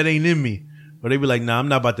 that ain't in me. Or they be like, nah, I'm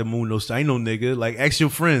not about to move no, I ain't no nigga. Like, ask your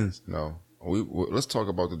friends. No, let's talk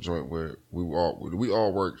about the joint where we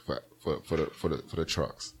all worked for the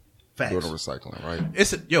trucks. Facts. Doing the recycling, right?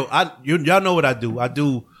 It's y'all know what I do. I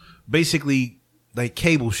do basically like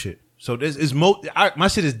cable shit. So this is my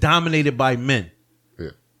shit is dominated by men. Yeah,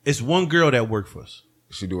 It's one girl that worked for us.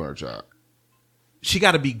 she doing her job. She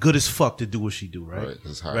got to be good as fuck to do what she do, right? Right,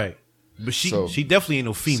 it's hard. Right. But she So- definitely ain't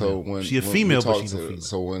no female. She a female, but she's no female.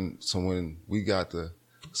 So when we got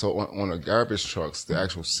on the garbage trucks, the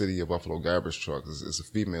actual City of Buffalo garbage trucks, it's a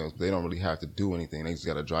females. They don't really have to do anything. They just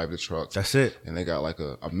got to drive the trucks. That's it. And they got like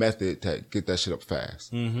a method to get that shit up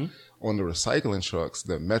fast. Mm-hmm. On the recycling trucks,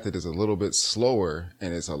 the method is a little bit slower,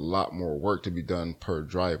 and it's a lot more work to be done per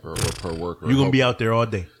driver or per worker. You're gonna be out there all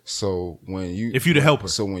day. So If you the helper.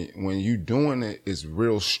 So when you doing it, it's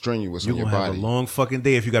real strenuous You're on your gonna have body. a long fucking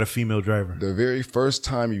day if you got a female driver. The very first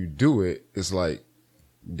time you do it, it's like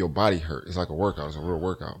your body hurt. It's like a workout. It's a real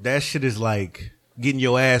workout. That shit is like getting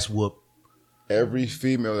your ass whooped. Every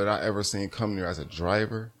female that I ever seen come there as a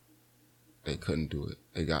driver, they couldn't do it.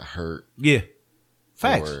 They got hurt. Yeah.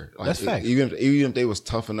 Facts. Or, like, That's facts. Even if they was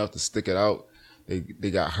tough enough to stick it out, they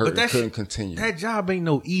got hurt and couldn't continue. That job ain't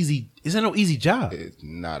no easy. It's not no easy job. It's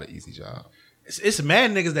not an easy job. It's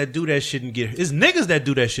mad niggas that do that shit and get. It's niggas that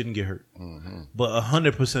do that shit and get hurt. But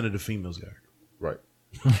 100% of the females got hurt. Right.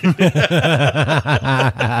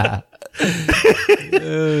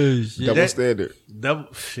 Double standard.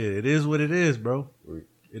 Double shit. It is what it is, bro.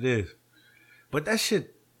 It is. But that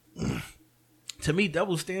shit, to me,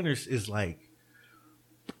 double standards is like.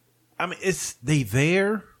 I mean, they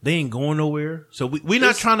there. They ain't going nowhere. So we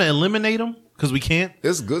not trying to eliminate them because we can't.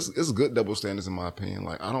 It's good. It's good double standards in my opinion.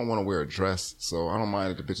 Like I don't want to wear a dress, so I don't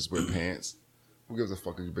mind if the bitches wear pants. Who gives a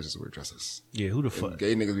fuck if you bitches wear dresses? Yeah, who the fuck?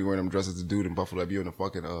 Gay niggas be wearing them dresses. The dude in Buffalo be on the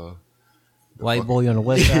fucking White boy on the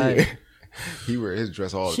west side. He wear his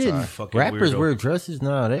dress all the Shit, time. Fucking rappers weirdo. wear dresses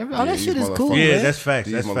now. All that shit these is cool. Yeah, man. that's facts.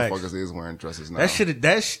 These That's motherfuckers facts. is wearing dresses now. That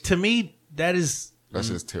shit. To me, that is. That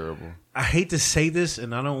shit's terrible. I hate to say this,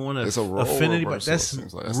 and I don't want It's a to role offend anybody. reversal, That's it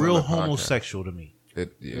seems like. That's real not a podcast. homosexual to me.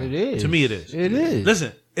 It It is. To me, it is. It is.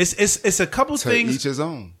 Listen, it's a couple To things. each his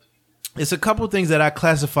own. It's a couple things that I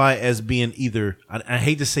classify as being either. I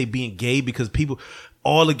hate to say being gay because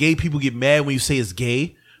all the gay people get mad when you say it's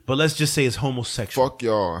gay, but let's just say it's homosexual. Fuck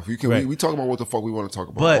y'all. If you can, Right. we talk about what the fuck we want to talk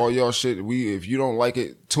about. But- all y'all shit. If you don't like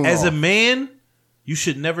it, tune As off. a man, you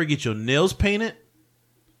should never get your nails painted,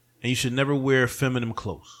 and you should never wear feminine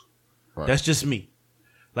clothes. Right. That's just me.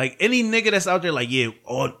 Like any nigga that's out there, like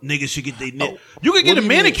all niggas should get their nails. You could What get do a you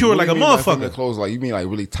mean- manicure what like do a you mean by feminine motherfucker. Clothes like you mean like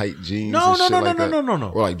really tight jeans? No, and no, shit no, like no, that? no, no, no.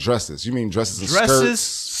 Or like dresses? You mean dresses and Dresses,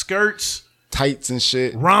 skirts, skirts, tights and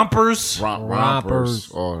shit? rompers. Rompers.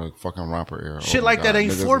 Rompers. Oh, the fucking romper era. Shit Oh my like that God.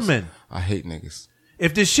 ain't Niggas for is- men. I hate niggas.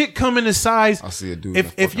 If the shit come in the size, I see a dude. in a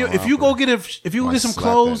if fucking you go romper. get if you go Might get some slap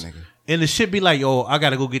that clothes nigga. and the shit be like, yo, I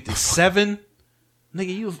gotta go get the 7,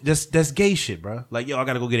 nigga, that's gay shit, bro. Like, yo, I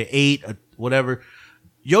gotta go get an 8 or whatever.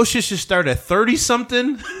 Your shit should start at 30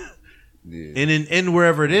 something, Yeah. and then end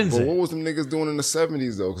wherever it ends. But at. what was them niggas doing in the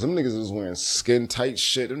 70s though? Because them niggas was wearing skin tight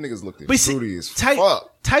shit. Them niggas looked But see, fruity as tight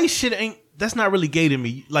fuck. shit ain't. That's not really gay to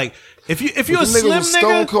me. Like if you're But a them niggas slim was stone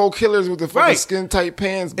nigga, cold killers with the fucking Right. skin tight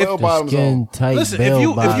pants, bell The bottoms skin on. tight Listen, bell if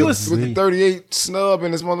you bottoms, With the B. 38 snub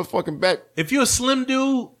in his motherfucking back. if you're a slim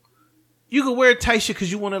dude, you can wear tight shit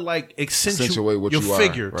because you want to like Accentuate what your you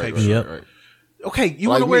figure are. type Right, shit. Yep. right. Okay, you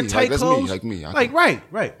Like want to wear me, tight like that's me, clothes, like me. I like can- right.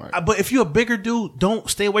 Right. But if you're a bigger dude, don't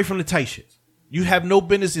stay away from the tight shit. You have no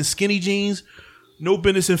business in skinny jeans, no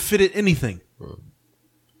business in fitted anything.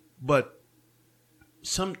 But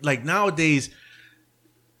some like nowadays,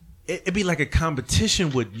 it'd be like a competition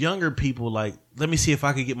with younger people. Like, let me see if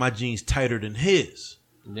I could get my jeans tighter than his.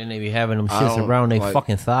 Then they be having them I shits don't around their like-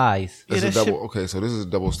 fucking thighs. Yeah, It's a that double. shit- Okay, so this is a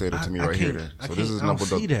double standard to me I right here. can't- Then. I So can't- this is I don't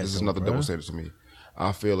another. see that, This is though, another double bruh. standard to me.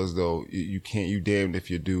 I feel as though you can't. You damned if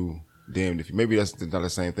you do, damned if you. Maybe that's not the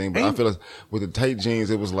same thing, but I Ain't- feel as with the tight jeans,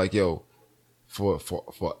 it was like, yo, for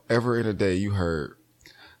forever in a day, you heard,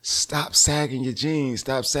 stop sagging your jeans,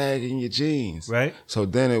 stop sagging your jeans. Right. So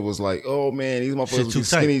then it was like, oh man, these Shit motherfuckers too be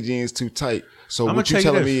skinny tight. jeans too tight. So I'ma what you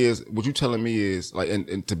tell you telling me is like,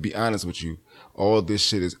 and to be honest with you, all this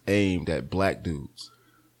shit is aimed at black dudes.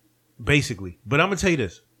 Basically. But I'm gonna tell you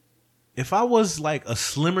this: if I was like a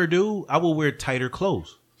slimmer dude, I would wear tighter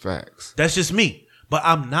clothes. Facts. That's just me. But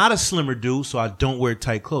I'm not a slimmer dude, so I don't wear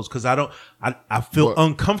tight clothes because I feel But-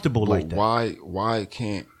 uncomfortable like that. Why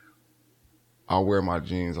can't I wear my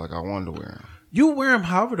jeans like I wanted to wear them? You wear them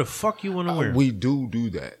however the fuck you want to wear 'em. We do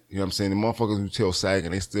that. You know what I'm saying? The motherfuckers who tell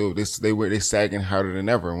sagging, they sagging harder than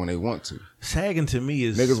ever when they want to. Sagging to me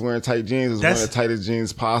is Niggas wearing tight jeans is That's- wearing the tightest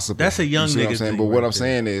jeans possible. that's a young You see what nigga I'm saying? thing But what right I'm there.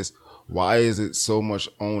 saying is, why is it so much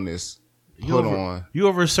onus you put over, on? You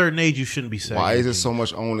over a certain age, you shouldn't be sagging. Why is it so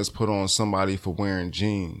much onus put on somebody for wearing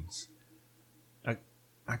jeans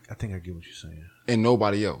I think I get what you're saying. and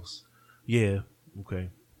nobody else? Yeah. Okay.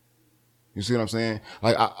 You see what I'm saying?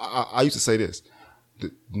 Like I used to say this.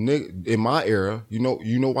 The nigga, in my era, you know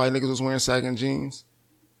why niggas was wearing sagging jeans?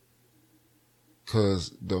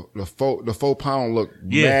 Cause the 4 pound look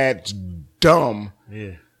Yeah. mad dumb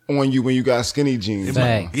Yeah. on you when you got skinny jeans.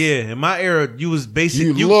 Facts. Yeah. In my era, you was basic.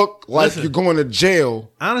 You look like listen, you're going to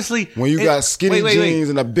jail honestly when you got skinny wait. jeans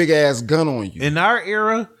and a big ass gun on you. In our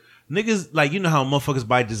era, niggas, like, you know how motherfuckers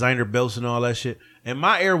buy designer belts and all that shit. In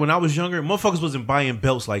my era, when I was younger, motherfuckers wasn't buying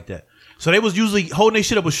belts like that. So they was usually holding their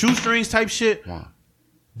shit up with shoestrings type shit. Wow.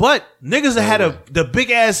 But niggas that had the big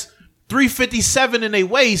ass 357 in their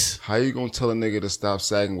waist, How you gonna tell a nigga to stop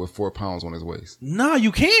sagging with 4 pounds on his waist? nah,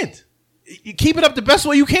 you can't. You keep it up the best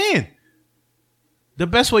way you can. The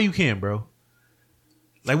best way you can, bro.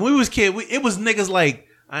 Like when we was kid, it was niggas like,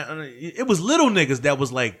 it was little niggas that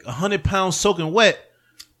was like 100 pounds soaking wet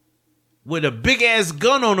with a big ass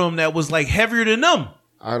gun on them that was like heavier than them.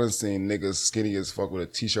 I done seen niggas skinny as fuck with a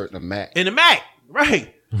t-shirt and a Mac. In the Mac,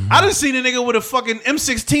 right. I done seen a nigga with a fucking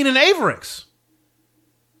M16 and Averex.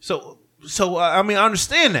 So I mean, I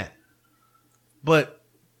understand that, but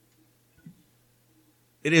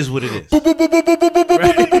it is what it is.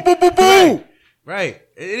 Right.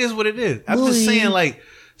 It is what it is. I'm just saying, like,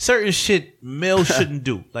 certain shit males shouldn't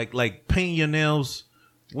do, like painting your nails,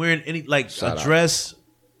 wearing any Shout a dress,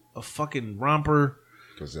 a fucking romper.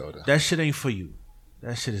 Griselda. That shit ain't for you.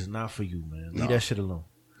 That shit is not for you, man. Leave that shit alone.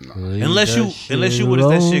 Leave Unless that you, shit what is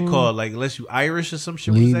that shit alone. called? Like, unless you Irish or some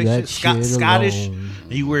shit. Leave What is that that shit? shit Scottish, alone.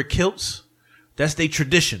 and you wear kilts. That's their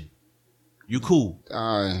tradition. You cool.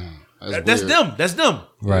 That's weird. them. That's them.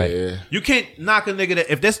 Right. Yeah. You can't knock a nigga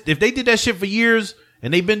that if they did that shit for years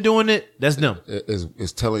and they've been doing it. That's them.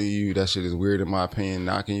 It's telling you that shit is weird in my opinion,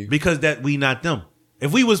 knocking you. Because that we not them.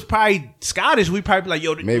 If we was probably Scottish, we probably be like,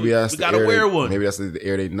 yo, Maybe that's we the gotta air wear they, one. Maybe that's the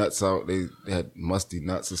air they nuts out. They had musty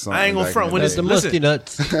nuts or something. I ain't gonna back front in when the it's day. The Listen. musty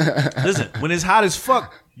nuts. Listen, when it's hot as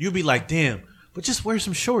fuck, you be like, damn, but just wear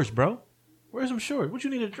some shorts, bro. Wear some shorts. What you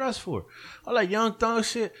need a dress for? I like Young Thug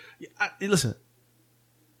shit. Listen,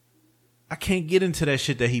 I can't get into that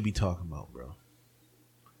shit that he be talking about, bro.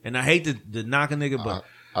 And I hate to knock a nigga, but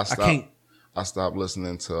I can't. I stopped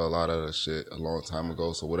listening to a lot of the shit a long time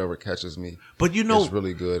ago. So whatever catches me, But you know, it's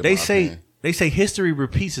really good. in They my say opinion. they say history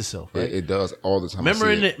repeats itself, right? It does all the time. remember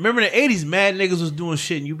I in see it. the 80s, mad niggas was doing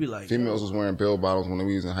shit, and you be like, Females was wearing bell bottoms when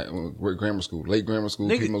we was in grammar school, late grammar school.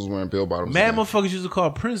 Nigga, females was wearing bell bottoms. mad then. motherfuckers used to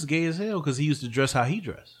call Prince gay as hell because he used to dress how he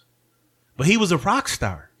dressed. But he was a rock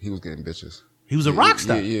star. He was getting bitches. He was a rock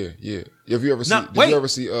star. Yeah. Have you ever Now, seen? Did wait. you ever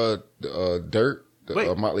see Dirt, the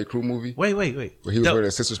Wait. Motley Crue movie, Wait. where he was wearing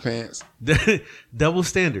his sister's pants? Double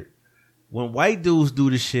standard. When white dudes do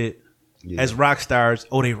the shit as rock stars,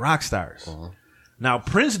 they rock stars. Uh-huh. Now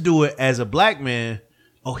Prince do it as a black man,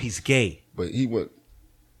 he's gay. But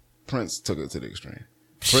Prince took it to the extreme.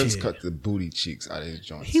 Prince Shit. cut the booty cheeks out of his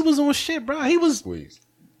joints. He was on shit, bro. He was squeezed.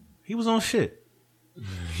 on shit.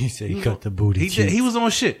 He said he cut the booty. He was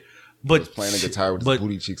on shit. But was playing the guitar with his but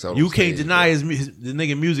booty cheeks out on You can't stage, deny bro. the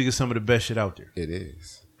nigga music is some of the best shit out there. It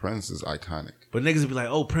is. Prince is iconic. But niggas be like,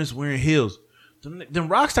 Prince wearing heels. Them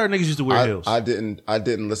rock star niggas used to wear heels. I didn't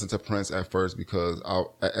listen to Prince at first because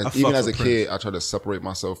fuck even as a with kid, I tried to separate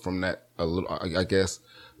myself from that a little, I guess.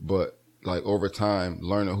 But like over time,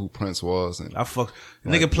 learning who Prince was and I fuck.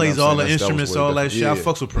 like, Nigga plays you know what all I'm the saying? That was instruments, way all that different. shit. I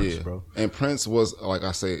Yeah, fucks with Prince, yeah. bro. And Prince was, like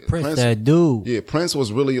I say, Prince that dude. Yeah, Prince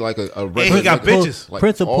was really like a And he got like- bitches. like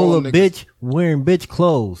Prince will all pull a niggas- bitch wearing bitch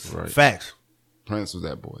clothes. Right. Facts. Prince was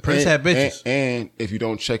that boy. Prince had bitches. And if you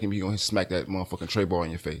don't check him, he gonna smack that motherfucking tray ball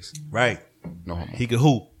in your face. Right. No homo. He could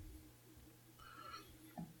hoop.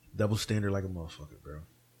 Double standard like a motherfucker, bro.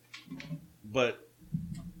 But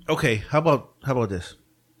okay, how about this?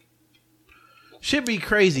 Should be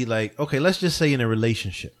crazy. Like, okay, let's just say in a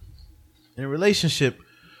relationship. In a relationship,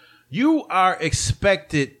 you are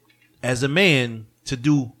expected as a man to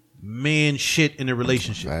do man shit in a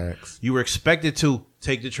relationship. Facts. You were expected to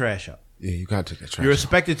take the trash out. Yeah, you gotta take that trash. You're out.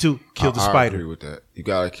 expected to kill the I spider. agree with that. You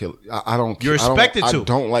gotta kill. I don't. You're I don't- expected to. I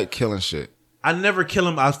don't like killing shit. I never kill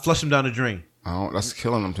him. I flush him down the drain. I don't. That's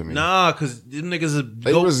killing them to me. Nah, cause them niggas are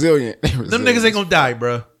they go- resilient. them niggas ain't gonna die,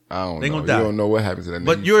 bro. I don't they know. gonna die. You don't know what happens to that.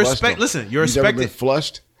 But nigga. you're You flushed expect- them. listen, you're You never been expected-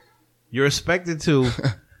 flushed. You're expected to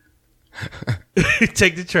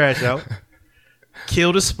take the trash out,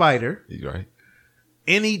 kill the spider, You right.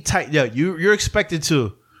 any type. Yeah, you're expected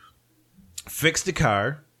to fix the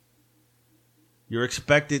car. You're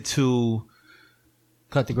expected to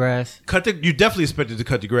Cut the grass. you're definitely expected to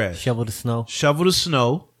cut the grass, Shovel the snow. shovel the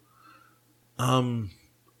snow.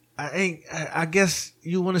 I guess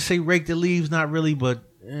you want to say rake the leaves, not really, but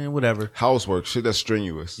whatever. Housework, shit that's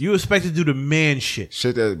strenuous. You expected to do the man shit,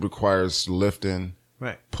 Shit that requires lifting,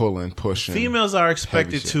 right? pulling, pushing. Females are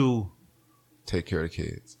expected shit. to Take care of the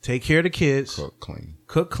kids. take care of the kids, Cook clean.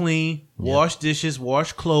 clean, wash dishes,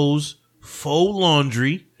 wash clothes, fold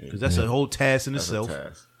laundry, because that's a whole task in That's a itself.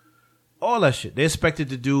 task. All that shit. They're expected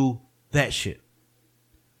to do that shit.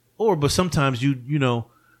 But sometimes you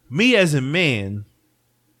know, me as a man,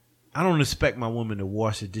 I don't expect my woman to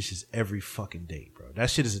wash the dishes every fucking day, bro.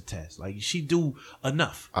 That shit is a task. Like, she do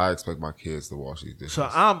enough. I expect my kids to wash these dishes. So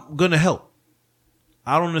I'm gonna help.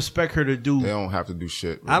 I don't expect her to do. They don't have to do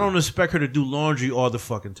shit. Really. I don't expect her to do laundry all the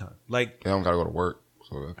fucking time. Like, They don't gotta go to work.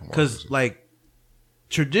 So they can wash because dishes. like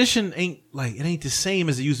tradition ain't like it ain't the same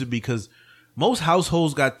as it used to be. Because most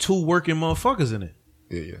households got two working motherfuckers in it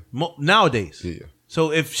yeah. nowadays. Yeah.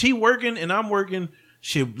 So if she working and I'm working,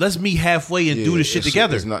 shit, let's meet halfway and do this shit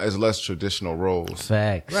together. It's less traditional roles.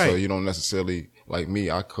 Facts. Right. So you don't necessarily like me.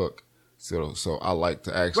 I cook, so I like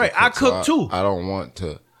to actually. Right, I cook so too. I don't want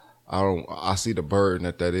to. I see the burden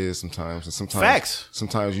that is sometimes, and sometimes Facts.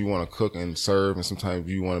 Sometimes you want to cook and serve, and sometimes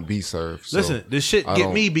you want to be served. So Listen, this shit I get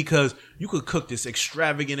don't- me because you could cook this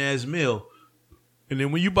extravagant ass meal, and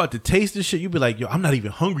then when you about to taste this shit, you be like, yo, I'm not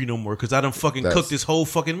even hungry no more because I done fucking That's- cooked this whole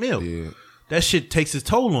fucking meal. Yeah, That shit takes its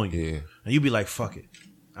toll on you. Yeah. And you be like, fuck it.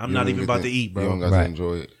 I'm You not don't even about get to eat, You don't bro. got Right. to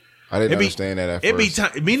enjoy it. I didn't understand that at It be first.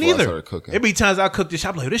 time, me before I neither. started cooking. It be times I cook this shit,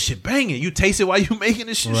 I'm like, this shit banging. You taste it while you making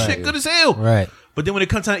this shit, Right. shit good as hell. Right. But then when it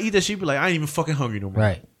comes time to eat that shit, you be like, I ain't even fucking hungry no more.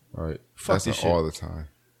 Right. Right. Fuck That's this shit. all the time.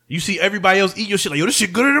 You see everybody else eat your shit like, yo, this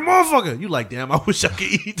shit good than a motherfucker. You like, damn, I wish I could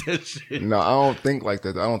eat that shit. No, I don't think like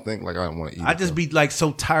that. I don't think like I want to eat. I it, just though. be like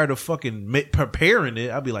so tired of fucking preparing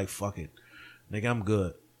it. I'd be like, fuck it. Nigga, I'm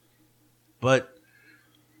good. But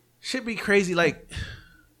shit be crazy. Like,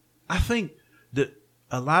 I think that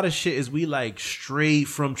a lot of shit is we like stray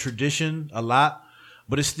from tradition a lot,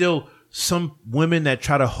 but it's still some women that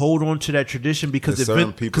try to hold on to that tradition because There's it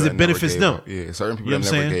certain people that it benefits never them. gave up. Yeah, certain people You know that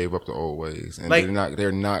what I'm never saying? gave up the old ways, and Like-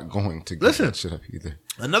 they're not going to give Listen. that shit up either.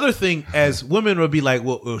 Another thing, as women would be like,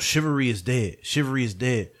 well, chivalry is dead. Chivalry is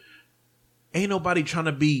dead. Ain't nobody trying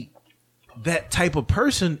to be that type of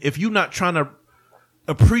person if you not trying to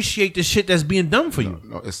appreciate the shit that's being done for you.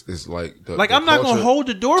 No, it's like the, Like, the I'm not gonna culture hold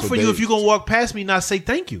the door for you if today- you're gonna walk past me and not say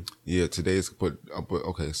thank you. Yeah, today's but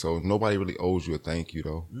okay, so nobody really owes you a thank you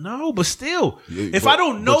though. No, but still, Yeah, if but- I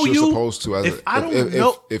don't know but you're you, supposed to. if I don't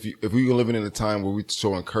know, if we living in a time where we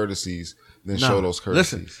showing courtesies, then Nah, show those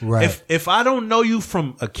courtesies. Listen, Right. if I don't know you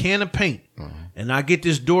from a can of paint and I get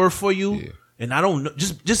this door for you, Yeah. and I don't know,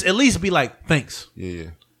 just at least be like, thanks. Yeah.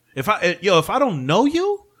 If I don't know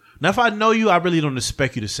you, now if I know you, I really don't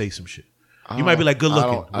expect you to say some shit. You might be like, good looking,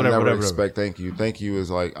 I whatever, never whatever. expect thank you. Thank you is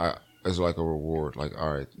like is like a reward. Like,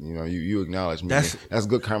 all right, you acknowledge me. That's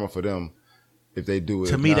good karma for them if they do it.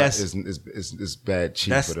 To If me, not, that's- it's bad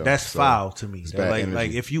cheap That's for them. that's So, foul to me. It's That, bad like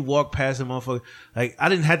energy. if you walk past a motherfucker, like I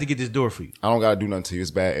didn't have to get this door for you, I don't gotta do nothing to you.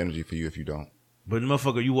 It's bad energy for you if you don't. but the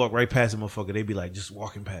motherfucker, you walk right past the motherfucker, they be like just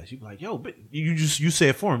walking past. You be like, yo, but you say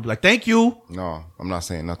it for him, be like, thank you. No, I'm not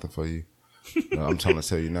saying nothing for you. No, I'm trying to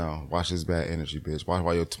tell you now. Watch this bad energy, bitch. Watch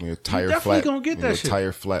why your tire definitely flat. gonna get when that your shit.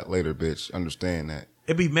 tire flat later, bitch. Understand that.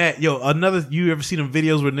 It be mad. Yo, you ever see them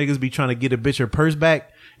videos where niggas be trying to get a bitch her purse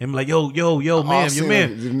back and be like, yo, I've ma'am, seen your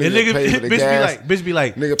man. the And nigga pay for the gas. bitch be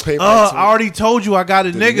like, Nigga pay for I that already told you I got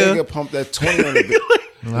a The nigga. nigga pumped that 20 on the bitch.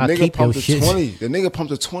 The I nigga keep pumped your the shit. 20. The nigga pumped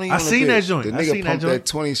the 20 I on the seen bitch. that joint. The I nigga seen that pumped joint. that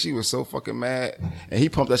 20. She was so fucking mad. And he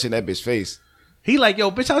pumped that shit in that bitch face. He like, yo,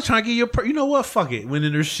 bitch, I was trying to get your purse. You know what? Fuck it. Went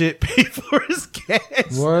in her shit, paid for his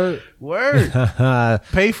gas. Word.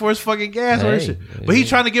 Pay for his fucking gas or his Hey, shit. But he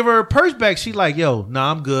trying to give her purse back. She like, yo,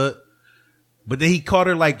 nah, I'm good. But then he caught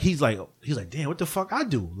her like, he's like, damn, what the fuck I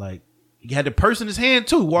do? Like, he had the purse in his hand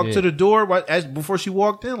too. Walked Yeah. to the door before she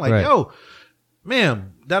walked in. Like, Right. yo,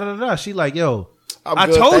 ma'am, da da da da. She like, yo, I'm I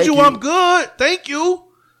good, told thank you, you. I'm good. Thank you.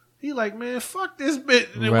 He like, man, fuck this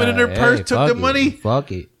bitch. And then went in her Right. purse, Hey, took fuck the it. money,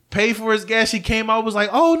 Fuck it. paid for his gas. She came out, was like,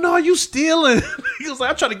 oh no, you stealing. He was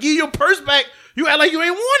like, I'm trying to give you your purse back. You act like you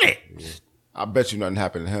ain't want it. I bet you nothing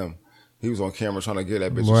happened to him. He was on camera trying to get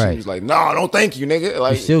that bitch. Right. She was like, no, don't thank you, nigga.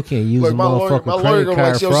 Like, You still can't use look, a my lawyer motherfucking credit gonna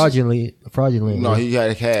card yo, fraudulently. No, he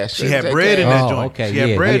had cash. She had bread in cash. that joint. Okay, She had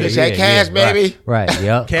yeah, bread yeah, in She had cash, baby. Right,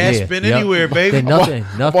 yep. Cash yeah, spent yep. anywhere, baby. Then nothing,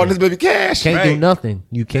 I bought this nothing. baby cash. Can't Right. do nothing.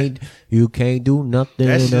 You can't do nothing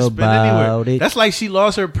That shit spent about anywhere. it. That's like she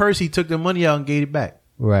lost her purse. He took the money out and gave it back.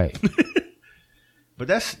 Right. But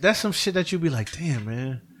that's some shit that you be like, damn,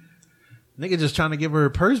 man. Nigga just trying to give her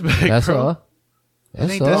purse back, That's bro. all. It ain't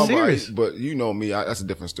That's that all. serious. But you know me, that's a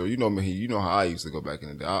different story. You know me, you know how I used to go back in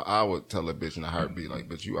the day. I would tell a bitch in a heartbeat, like,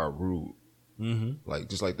 bitch, you are rude. Mm-hmm. Like,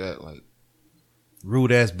 just like that. Like,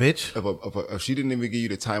 Rude ass bitch. if she didn't even give you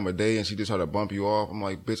the time of day and she just tried to bump you off, I'm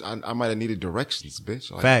like, bitch, I might have needed directions, bitch.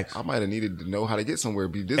 Like, Facts. I might have needed to know how to get somewhere.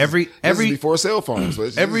 This Every- is before cell phones. So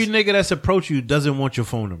Every nigga that's approached you doesn't want your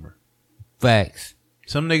phone number. Facts.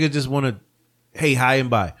 Some niggas just want to, hey, hi and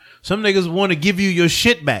bye. Some niggas want to give you your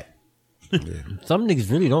shit back. Some niggas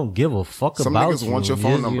really don't give a fuck Some about niggas you. want your Just,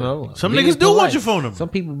 phone number. You know, Some being niggas do want polite. your phone number. Some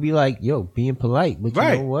people be like, yo, being polite. But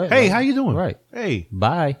Right. you know what? Hey, Like, how you doing? Right. Hey,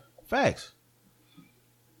 Bye. facts.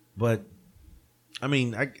 But, I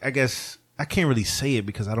mean, I guess I can't really say it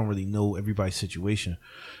because I don't really know everybody's situation.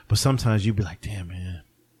 But sometimes you be like, damn, man,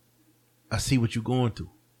 I see what you're going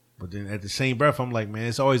through. But then at the same breath, I'm like, man,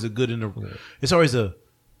 it's always a good and a, it's always a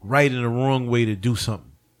right and a wrong way to do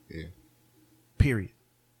something. Yeah. Period.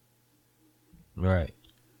 Right.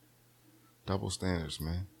 Double standards,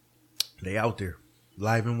 man. They out there,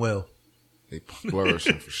 live and well. They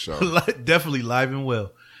flourishing for sure. Definitely live and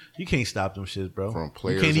well. You can't stop them shits, bro. From You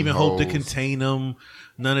players can't and even hope to hoes. contain them.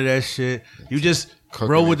 None of that shit. You just Cooking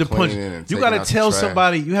roll with the and punch. cleaning and You taking gotta out the tell trash.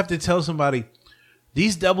 somebody. You have to tell somebody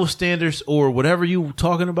these double standards or whatever you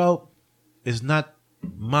talking about is not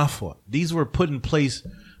my fault. These were put in place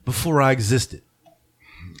before I existed.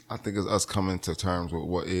 I think it's us coming to terms with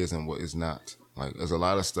what is and what is not. Like, there's a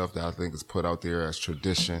lot of stuff that I think is put out there as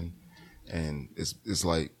tradition, and it's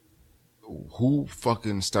like, who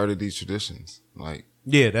fucking started these traditions? Like,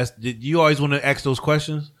 Yeah, that's you always want to ask those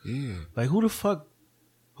questions. yeah, Like, who the fuck?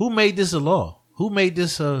 Who made this a law? Who made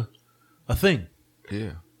this a thing?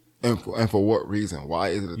 yeah. And for what reason? Why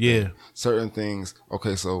is it a Yeah. thing? Certain things,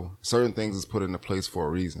 okay, so certain things is put into place for a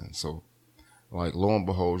reason. So, like, lo and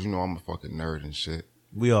behold, I'm a fucking nerd and shit.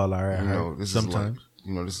 We all are. This sometimes. is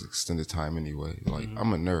like, this is extended time anyway. Like,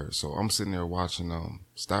 I'm a nerd, so I'm sitting there watching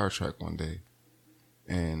Star Trek one day,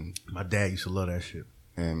 and My dad used to love that shit.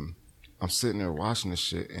 I'm sitting there watching this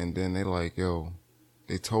shit, and then they like, yo,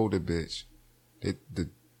 they told the bitch,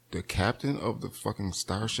 the captain of the fucking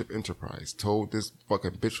Starship Enterprise told this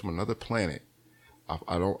fucking bitch from another planet. I'm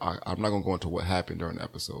not gonna go into what happened during the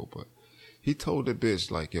episode, but he told the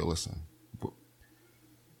bitch like, yo, listen,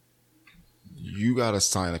 you gotta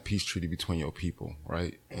sign a peace treaty between your people,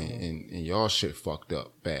 right? And y'all shit fucked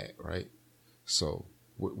up bad, right? So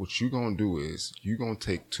what you gonna do is you gonna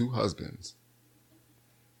take 2 husbands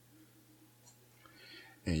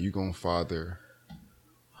and you gonna father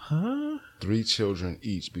 3 children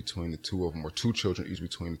each between the 2 of them, or 2 children each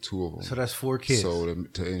between the 2 of them. So that's 4 kids. So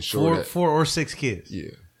to ensure four or 6 kids.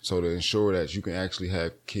 yeah. So to ensure that you can actually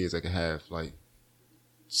have kids that can have like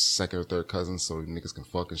second or third cousins, so niggas can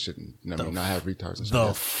fuck and shit, and not have retards and shit.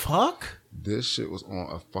 The fuck? This shit was on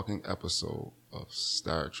a fucking episode of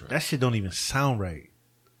Star Trek. That shit don't even sound right.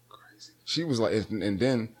 She was like, and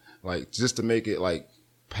then like just to make it like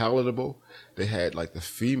palatable, they had like the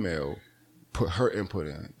female put her input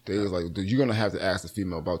in. They was like, you're gonna have to ask the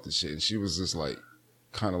female about this shit, and she was just like,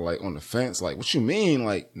 kind of like on the fence, like, what you mean,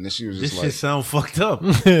 like? And then she was just This like, shit sound fucked up.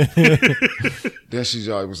 then she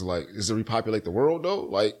was like, is it repopulate the world though?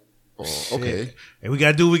 Like, oh, okay. Hey, we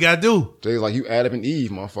gotta do what we gotta do. They like, you Adam and Eve,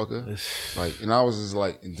 motherfucker. Like, and I was just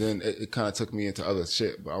like, and then it kind of took me into other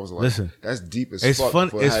shit. But I was like, Listen, that's deep as It's fuck. fun.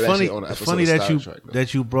 for It's how that funny. shit on an It's episode funny of that Star you Trek, though.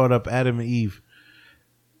 that you brought up Adam and Eve,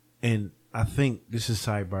 and I think this is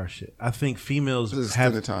sidebar shit. I think females This is have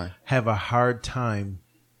extended time. have a hard time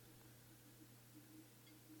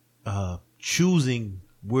choosing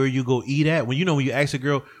where you go eat at. When when you ask a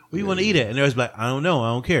girl where you want to eat at, and they're always like, I don't know, I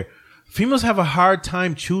don't care. Females have a hard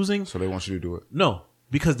time choosing. So they want you to do it. No,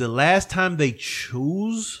 because the last time they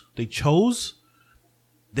chose,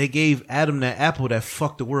 they gave Adam that apple that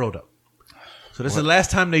fucked the world up. So that's the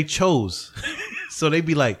last time they chose. So they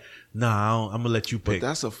be like, nah, I'm gonna let you But pick.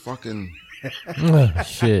 that's a fucking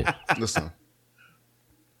Shit. listen.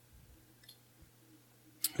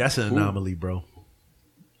 That's an anomaly, bro.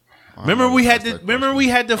 I'm Remember not we gonna had ask the that remember question. we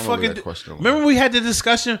had the I'm gonna leave fucking that question alone. remember we had the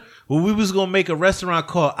discussion where we was gonna make a restaurant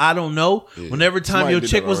called I Don't Know. Yeah. When every time Somebody your did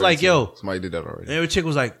chick that was already, like, too. yo, Somebody did that already. and every chick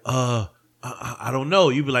was like, I don't know.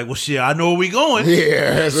 You be like, well, shit, I know where we going.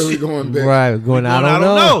 Yeah, that's where we going, bitch. Right, going. I don't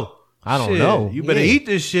know. I don't Shit, know. You better Yeah. eat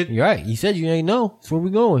this shit. You're right. You said you ain't know. That's where we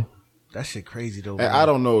going. That shit crazy though. And man. I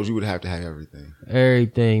don't know. You would have to have everything.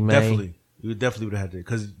 Everything, man. Definitely. You definitely would have to.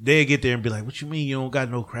 Because they'd get there and be like, what you mean you don't got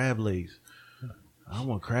no crab legs? I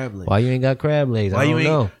want crab legs. Why you ain't got crab legs? Why I you don't ain't?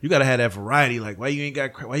 know. You gotta have that variety. Like why you ain't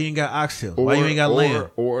got oxtail? Why you ain't got lamb?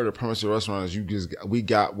 Or the premise of the restaurant is we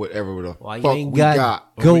got whatever the Why you fuck ain't we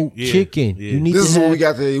got goat Yeah, chicken? yeah. You need This to is what have we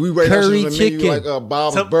got today. We write our curry shit on the menu chicken. like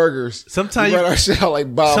Bob's Some- Burgers. sometimes we you- write our shit out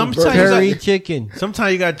like Bob's sometimes Burgers. you got- curry chicken.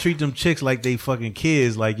 Sometimes you gotta treat them chicks like they fucking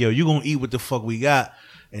kids. Like yo, you gonna eat what the fuck we got,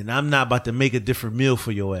 and I'm not about to make a different meal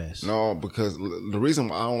for your ass. No, because the reason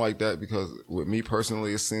why I don't like that, because with me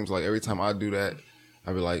personally, it seems like every time I do that,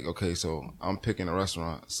 I be like, okay, so I'm picking a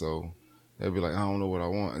restaurant, so they'll be like, I don't know what I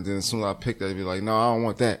want, and then as soon as I pick that, they'll be like, no, I don't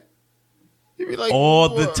want that. You be like, All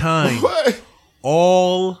the what? time. What?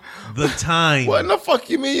 All the time. What in the fuck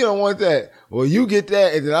you mean you don't want that? Well, you get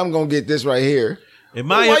that, and then I'm gonna get this right here. In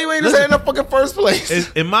Why you ain't just listen, in the fucking first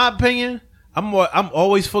place? in my opinion, I'm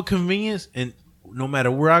always for convenience, and no matter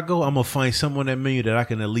where I go, I'm gonna find something on that menu that I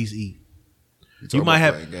can at least eat. You might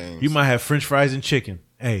have French fries and chicken.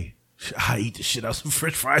 Hey, I eat the shit out of some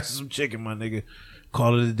French fries and some chicken, my nigga.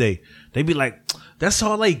 Call it a day. They be like, that's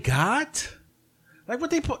all they got. Like what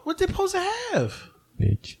they supposed to have?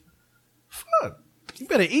 Bitch. Fuck. You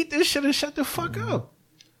better eat this shit and shut the fuck up.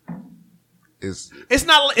 It's It's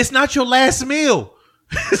not your last meal.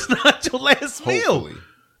 It's not your last meal. hopefully.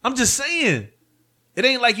 I'm just saying. It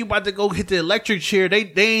ain't like you about to go hit the electric chair.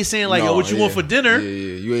 They ain't saying like, No, yo, what you want for dinner? Yeah,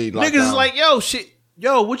 you ain't locked Niggas is down. like, yo, shit,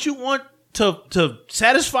 yo, what you want to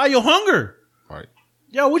satisfy your hunger? Right.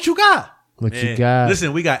 Yo, what you got? What you Man, got?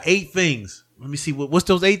 Listen, we got 8 things. Let me see what's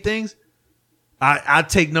those 8 things. I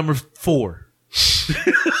take number 4.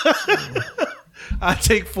 I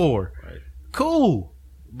take 4. Right. Cool,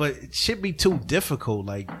 but it should be too difficult.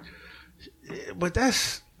 Like, but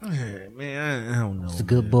that's man. I don't know. It's a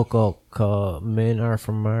good book called "Men Are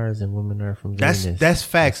From Mars and Women Are From Venus." That's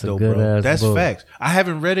facts That's a though, good bro. ass That's book. facts. I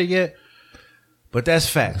haven't read it yet, but that's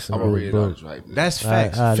facts. That's a I'm gonna good read it book. out right now. That's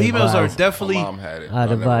facts. I Females are advise- definitely. My mom had it. I'd I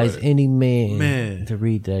never advise read it. any man, Man. to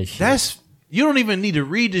read that shit. That's you don't even need to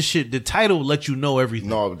read this shit. The title will let you know everything.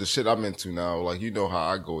 No, but the shit I'm into now, like you know how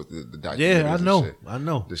I go with the documentaries. Yeah, I and know. shit. I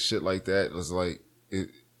know. The shit like that is like it.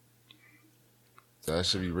 That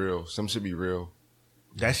should be real. Some should be real.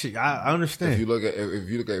 That shit. I understand. If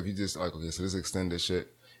you just like, okay, so this extended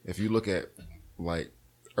shit. If you look at like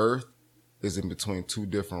Earth is in between 2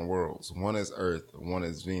 different worlds. One is Earth, one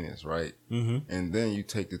is Venus, right? Mm-hmm. And then you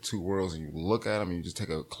take the 2 worlds and you look at them and you just take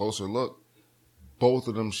a closer look. Both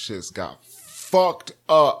of them shits got fucked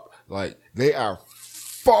up. Like they are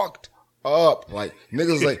fucked up. Like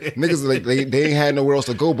niggas like they ain't had nowhere else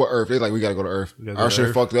to go but Earth. They like we gotta go to Earth. gotta go Our to shit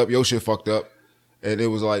Earth. fucked up. Your shit fucked up. And it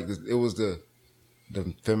was like it was the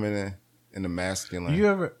feminine and the masculine you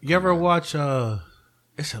ever watch?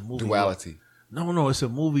 It's a movie. duality. No, it's a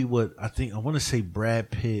movie with I want to say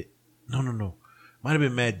Brad Pitt. No, might have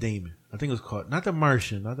been Matt Damon. I think it was called not The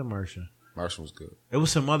Martian. Marshall was good. It was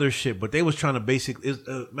some other shit, but they was trying to basically.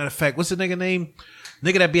 Matter of fact, what's the nigga name?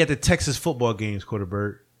 Nigga that be at the Texas football games,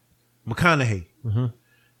 Quarterbird. McConaughey. Mm-hmm.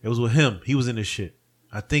 It was with him. He was in this shit.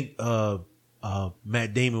 I think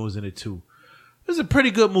Matt Damon was in it too. It was a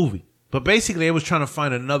pretty good movie, but basically they was trying to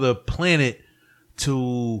find another planet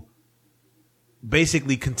to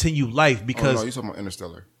basically continue life because Oh no, you talking about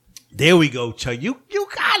Interstellar? there we go, Chuck. You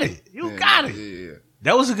got it. You got it. Yeah.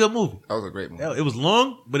 That was a good movie. That was a great movie. It was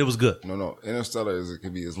long, but it was good. No, Interstellar it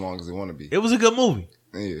could be as long as it want to be. It was a good movie.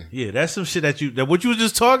 Yeah. Yeah, that's some shit that what you was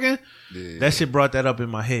just talking. Yeah. That shit brought that up in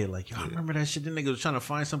my head. Like, yo, I remember that shit. The nigga was trying to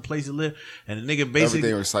find some place to live, and the nigga basically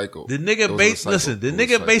Everything recycled. The It nigga was recycled. listen. The It was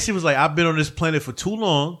nigga recycled. basically was like, I've been on this planet for too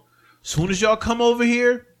long. Soon as y'all come over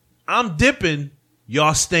here, I'm dipping.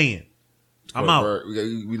 Y'all staying. I'm out.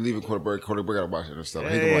 Quarterberg, we leaving Quarterberg. Quarterberg gotta watch Interstellar.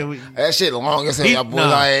 He Yeah, gonna be like, that shit long as hell, He- y'all boys.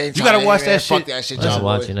 nah, I ain't you gotta trying- watch man, that fuck shit. that shit, I was y'all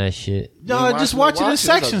watching boys. that shit. Y'all just watch it in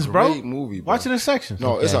sections, bro. Great movie, bro. Watch it in sections.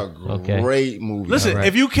 No, it's a Okay. great movie. Listen, Alright.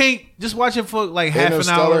 if you can't just watch it for like half an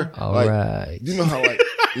Interstellar, hour, All like, right. you know how like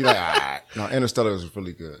you like no, Interstellar is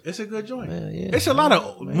really good. it's a good joint. Yeah. It's a lot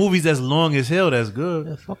of movies that's long as hell. That's good.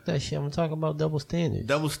 Yeah, fuck that shit. I'm talking about double standards.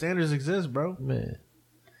 Double standards exist, bro. Man,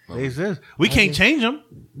 They exist. We can't change them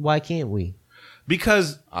why can't we?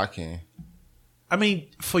 because I can. I mean,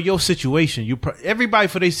 for your situation, everybody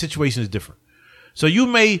for their situation is different. So you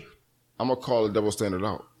may, I'm gonna call a double standard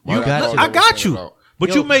out. you Why got call you. a I double got standard you, out? but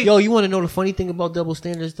Yo, you may. Yo, you want to know the funny thing about double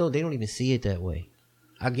standards though? They don't even see it that way.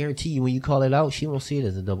 I guarantee you, when you call it out, she won't see it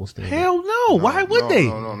as a double standard. Hell no. Why would they?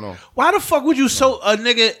 No. Why the fuck would you show a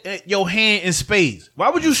nigga your hand in spades? Why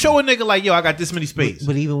would you show a nigga like, yo, I got this many spades?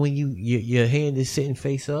 But even when your hand is sitting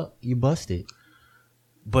face up, you busted.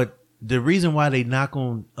 But the reason why they not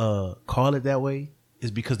gonna call it that way is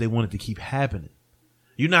because they want it to keep happening.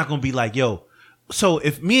 You're not gonna be like, yo. So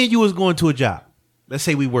if me and you was going to a job, let's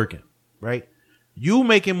say we working, right? You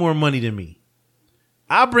making more money than me.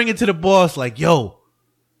 I bring it to the boss like, yo,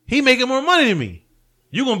 he making more money than me.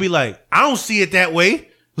 You gonna be like, I don't see it that way.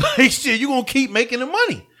 Like shit, you gonna keep making the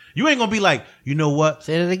money. You ain't gonna be like, you know what?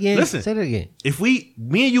 Say that again. Listen. Say that again. If me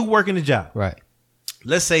and you working a job, Right.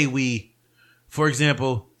 let's say for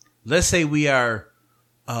example, let's say we are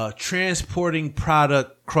transporting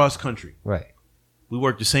product cross country. Right. We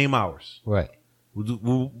work the same hours. Right.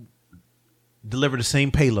 We'll deliver the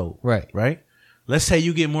same payload. Right. Right. Let's say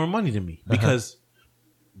you get more money than me because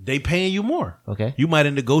they paying you more. Okay. You might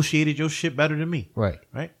have negotiated your shit better than me. Right.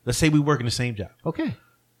 Right. Let's say we work in the same job. Okay.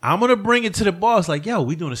 I'm gonna bring it to the boss like, yo,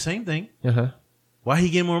 we doing the same thing. Uh-huh. Why he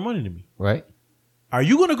getting more money than me? Right. Are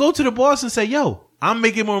you gonna go to the boss and say, yo, I'm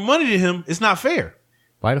making more money than him? It's not fair.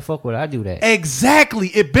 Why the fuck would I do that? Exactly.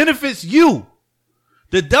 It benefits you.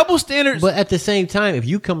 The double standards. But at the same time, if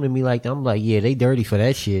you come to me like that, I'm like, yeah, they dirty for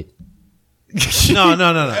that shit. No.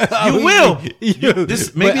 You will.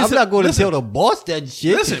 This, maybe But I'm it's not going to listen, tell the boss that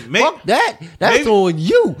shit. Listen, fuck that. That's maybe- on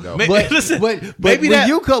you. Listen, but maybe when that-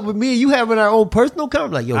 you come with me and you having our own personal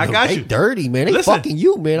conversation, like, yo, I got they you. dirty, man. They Listen, fucking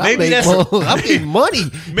you, man. maybe I'm, that's- I'm getting money.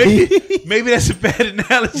 maybe that's a bad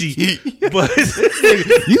analogy, but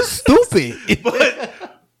You stupid.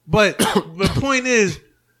 But the point is,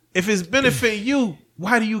 if it's benefiting you,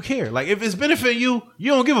 why do you care? Like, if it's benefiting you,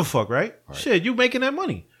 you don't give a fuck, right? Shit, you making that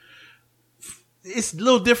money. It's a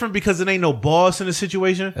little different because it ain't no boss in the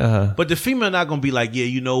situation. But the female not gonna be like, yeah,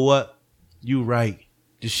 you know what? You right.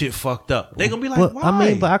 This shit fucked up. They gonna be like, why? I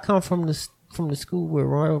mean, but I come from the school where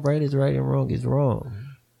right is right and wrong is wrong.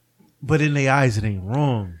 But in their eyes, it ain't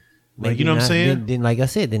wrong. Like, you know what I'm saying? Then, like I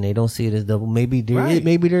said, then they don't see it as double. Maybe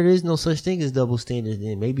there is no such thing as double standards.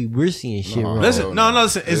 Then maybe we're seeing shit wrong. Listen,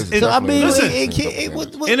 listen. So I mean, listen.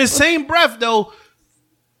 In In the same breath, though,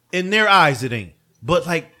 in their eyes, it ain't. But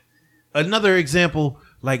like another example,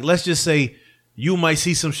 like let's just say you might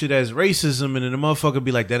see some shit as racism, and then the motherfucker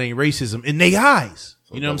be like, "That ain't racism." In their eyes,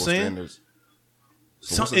 So you know what I'm saying? Standards.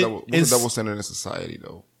 So what's the double standard in society,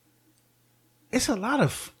 though? It's a lot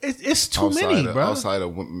of. It's too many, bro. Outside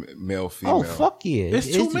of male, female. Oh fuck yeah! It's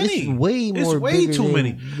too many. It's way more. It's way too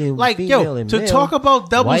many. Than Like female yo, and to male. talk about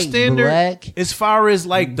double White, standard black, as far as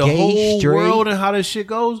like the gay, whole straight. world and how this shit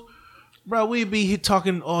goes, bro. We'd be here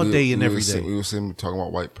talking all day and every day. We were talking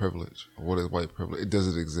about white privilege. What is white privilege? It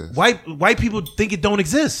doesn't exist. White people think it don't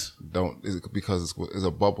exist Because it's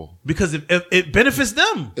a bubble. because it benefits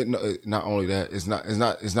them. Not only that. It's not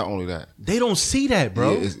only that. They don't see that,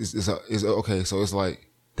 bro. Yeah, it's okay. So it's like.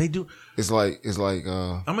 They do. It's like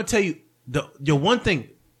I'm gonna tell you the one thing.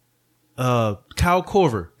 Kyle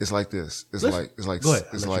Korver. it's like this. It's Listen. like Go ahead,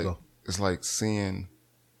 it's I'll let like you go. it's like seeing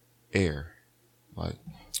air, like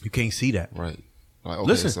You can't see that. right. Like okay,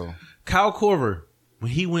 Listen, so Kyle Korver,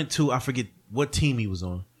 when he went to, I forget what team he was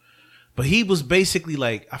on, but he was basically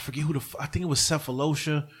like, I forget who I think it was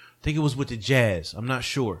Cephalosha. I think it was with the Jazz. I'm not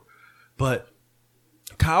sure, but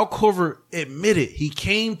Kyle Korver admitted he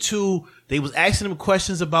came to. They was asking him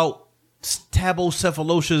questions about Thabo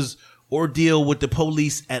Cephalosha's ordeal with the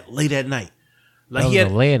police late at night. Like That was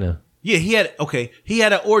Atlanta. Yeah, he had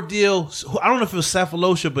an ordeal. I don't know if it was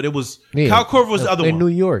Cephalosha, but it was Kyle Korver was the other in one. New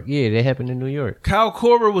York. Yeah, that happened in New York. Kyle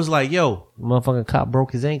Korver was like, "Yo, Motherfucking cop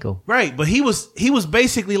broke his ankle. right," but he was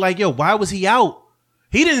basically like, "Yo, why was he out?"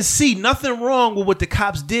 He didn't see nothing wrong with what the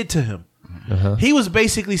cops did to him. He was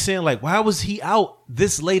basically saying like, "Why was he out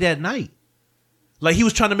this late at night?" Like he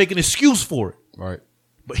was trying to make an excuse for it. right.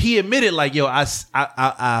 But he admitted like, "Yo,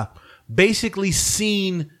 I basically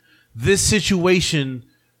seen this situation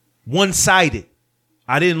one-sided.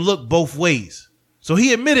 I didn't look both ways." So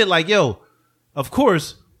he admitted like, "Yo, of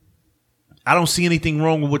course, I don't see anything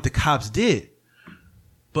wrong with what the cops did."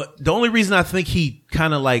 But the only reason I think he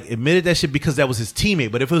kind of like admitted that shit because that was his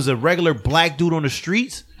teammate. But if it was a regular black dude on the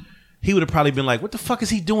streets, he would have probably been like, "What the fuck is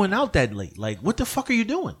he doing out that late? Like, what the fuck are you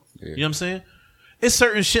doing?" Yeah. You know what I'm saying? It's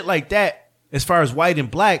certain shit like that, as far as white and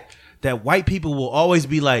black, that white people will always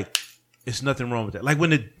be like, "It's nothing wrong with that." Like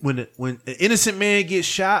when an innocent man gets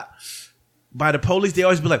shot by the police, they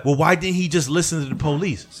always be like, "Well, why didn't he just listen to the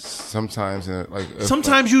police?" Sometimes,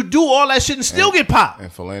 Sometimes you do all that shit and still get popped.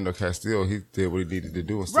 And Philando Castile, he did what he needed to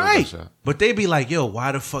do and still Right. got shot. But they be like, "Yo,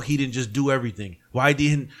 why the fuck he didn't just do everything? Why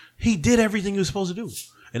didn't he did everything he was supposed to do?"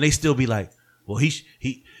 And they still be like, "Well,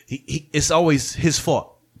 he it's always his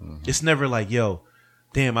fault." It's never like, "Yo,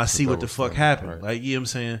 damn, I see what the fuck happened." Right. Like, you know what I'm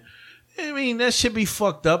saying? I mean, that should be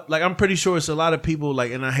fucked up. Like, I'm pretty sure it's a lot of people,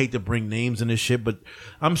 like, and I hate to bring names in this shit, but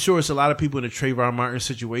I'm sure it's a lot of people in the Trayvon Martin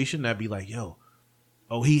situation that be like, "Yo,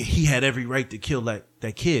 oh, he had every right to kill that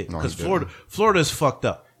kid." No, Because he didn't. Florida's fucked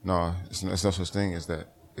up. No, it's no such thing as that.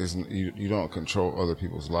 You don't control other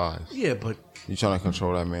people's lives. Yeah, but You're trying to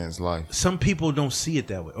control that man's life. some people don't see it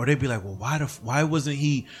that way, or they'd be like, "Well, why wasn't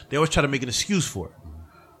he?" They always try to make an excuse for it.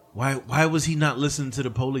 Why was he not listening to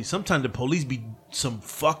the police? Sometimes the police be some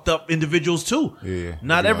fucked up individuals too. Yeah,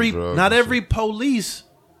 Not they be on every drugs not and every police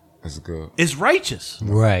That's good. is righteous.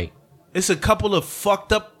 Right. It's a couple of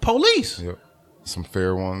fucked up police. Yep. Some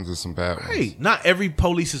fair ones and some bad ones. Hey, not every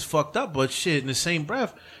police is fucked up, but shit, in the same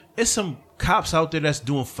breath, it's some cops out there that's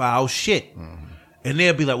doing foul shit. And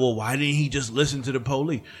they'll be like, "Well, why didn't he just listen to the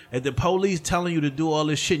police?" And the police telling you to do all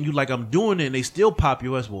this shit and you like, "I'm doing it," and they still pop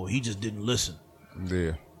your ass. "Well, he just didn't listen."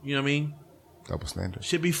 Yeah. You know what I mean? Double standard.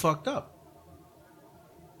 Should be fucked up.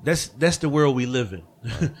 That's the world we live in.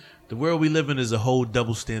 The world we live in is a whole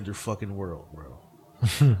double standard fucking world, bro.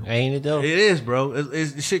 Ain't it though? It is, bro.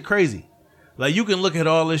 It's shit crazy. Like, you can look at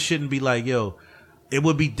all this shit and be like, "Yo, it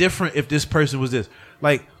would be different if this person was this."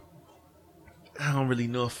 Like, I don't really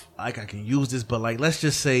know if I can use this, but like, let's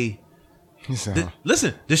just say,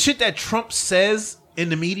 listen, the shit that Trump says in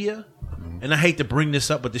the media, and I hate to bring this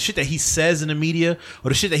up, but the shit that he says in the media or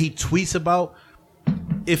the shit that he tweets about,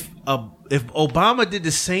 if Obama did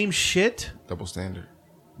the same shit, Double standard.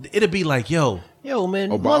 it'd be like, yo, man,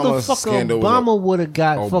 Obama's motherfucker, scandal was Obama would have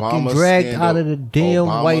got fucking Obama's dragged scandal- out of the damn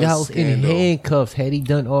Obama's White House in scandal. handcuffs had he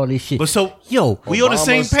done all this shit. but so Yo, we on the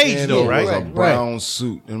same Obama's page scandal though, right? was a Right. brown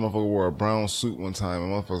suit. And motherfucker wore a brown suit one time,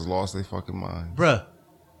 and motherfuckers lost their fucking mind. Bruh,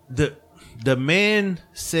 the man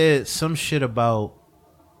said some shit about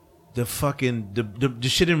the fucking the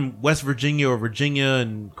shit in West Virginia or Virginia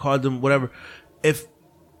and called them whatever. If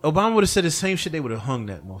Obama would have said the same shit, they would have hung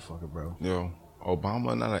that motherfucker, bro. Yo,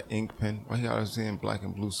 Obama not an ink pen. Why he always in black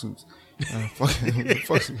and blue suits? Fuck,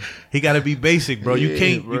 He got to be basic, bro. You Yeah,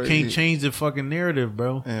 can't bro, you can't yeah. change the fucking narrative,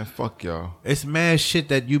 bro. man, fuck y'all. It's mad shit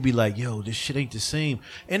that you be like, yo, this shit ain't the same.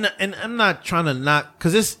 And I'm not trying to knock,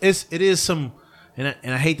 because it is some, and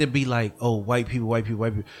I hate to be like, oh, white people.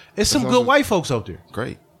 It's some good also- white folks out there.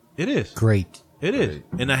 Great, It is. great. It is.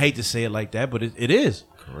 And I hate to say it like that, but it is.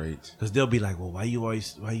 great. Because they'll be like, well, why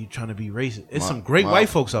you trying to be racist? It's some great white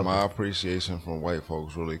folks out My there. appreciation from white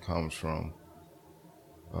folks really comes from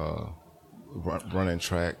running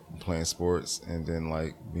track, playing sports, and then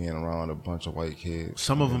like being around a bunch of white kids.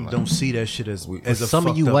 Some of And them like, don't see that shit as a Some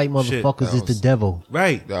of you fucked up white shit. motherfuckers is the devil.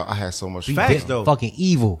 Right. I had so much Facts, fun. though. Fucking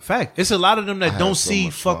evil. Fact. It's a lot of them that I don't had so see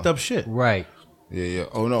much fucked fun. up shit. Right. Yeah.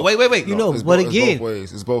 Oh no. Wait. You know, it's but both, again- it's both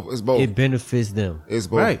ways. It's both. It benefits them. It's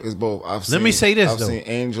both. Right. It's both. Let me say this, I've though. seen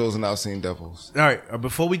angels and I've seen devils. All right.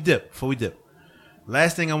 Before we dip.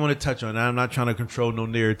 Last thing I want to touch on, and I'm not trying to control no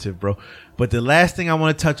narrative, bro. But the last thing I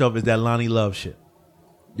want to touch on is that Lonnie Love shit.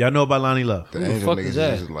 Y'all know about Lonnie Love? The the angel fuck is niggas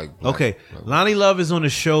that? just like black, Okay. black. Lonnie Love is on a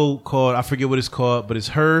show called, I forget what it's called, but it's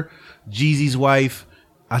her, Jeezy's wife,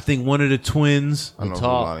 I think one of the twins. I know who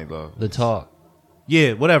Talk. Lonnie Love. The talk.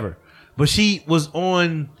 Yeah, whatever. But she was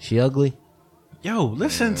on, She ugly? yo,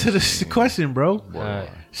 listen to the question, bro. Alright.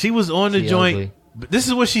 She was on the She joint. ugly. But this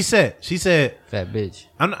is what she said. She said, Fat bitch.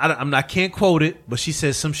 I can't quote it, but she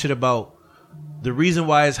said some shit about the reason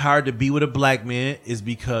why it's hard to be with a black man is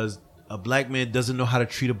because a black man doesn't know how to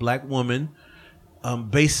treat a black woman,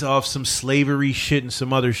 based off some slavery shit and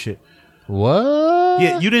some other shit. What?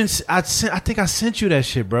 Yeah, you didn't. I think I sent you that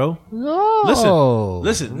shit, bro. No.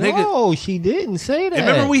 Listen, no, nigga. she didn't say that.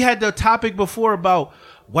 Remember we had the topic before about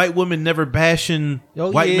white women never bashing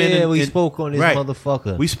white men. Yeah, we spoke on this right.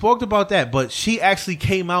 motherfucker. We spoke about that, but she actually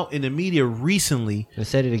came out in the media recently and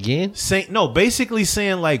said it again? basically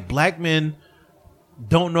saying like black men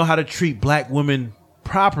don't know how to treat black women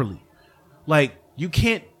properly. Like you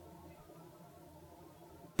can't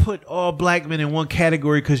put all black men in one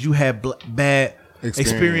category because you had bad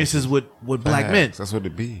experiences with black men. Facts. That's what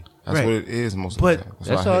it be. That's Right. what it is most But of the time.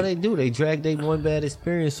 That's why I all hate they do. They drag they one bad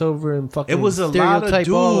experience over and fucking It was a lot of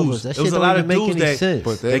stereotype all of dudes. us. That It shit was a don't lot even of make dudes any that- sense.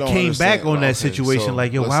 But they That don't came understand. back on that Okay, situation so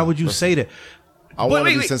like, yo, why listen, would you listen. say that? I want to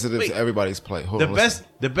wait, be wait, sensitive wait. to everybody's play. Hold The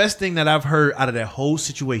on, best thing that I've heard out of that whole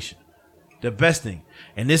situation, the best thing,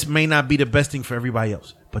 and this may not be the best thing for everybody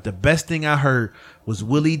else, but the best thing I heard was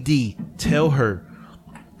Willie D tell her,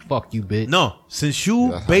 Fuck you, bitch. no, since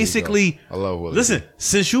you That's how basically, you go. I love Willie listen, D.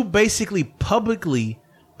 since you basically publicly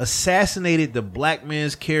assassinated the black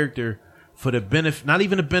man's character for the benefit, not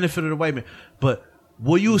even the benefit of the white man, but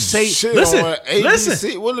will you say, Shit listen, on ABC.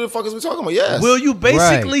 listen, What the fuck is we talking about? Yes. will you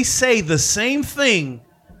basically say the same thing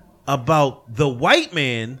about the white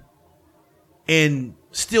man and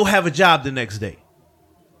still have a job the next day?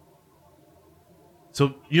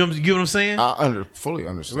 So you know what I'm saying? I fully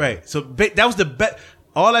understand. Right. So that was the best.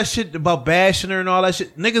 All that shit about bashing her and all that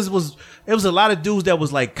shit, niggas was. It was a lot of dudes that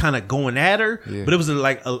was like kind of going at her, Yeah. but it was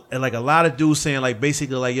like a lot of dudes saying like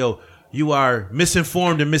basically like, yo, you are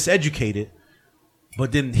misinformed and miseducated.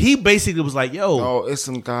 But then he basically was like, yo, Oh, it's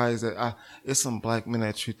some guys that it's some black men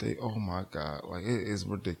that treat they. Oh my god, like it is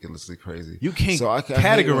ridiculously crazy. You can't I hate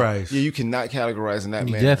categorize. yeah, you cannot categorize in that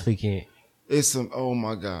You manner. definitely can't. It's some. Oh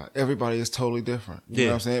my god, everybody is totally different. You Yeah.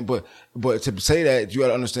 know what I'm saying? But to say that, you got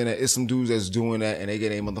to understand that it's some dudes that's doing that and they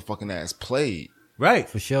get a motherfucking ass played. right.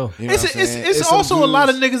 For sure. You know It's what I'm saying? it's some also a lot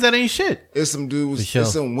of dudes- niggas that ain't shit. It's some dudes. For sure.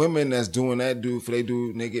 It's some women that's doing that dude for they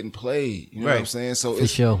dude and they getting played. You know what Right. I'm saying? So For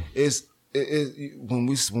it's sure. It's when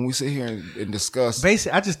we sit here and discuss.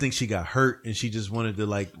 Basically, I just think she got hurt and she just wanted to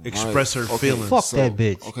like express her Okay, feelings. Fuck so- that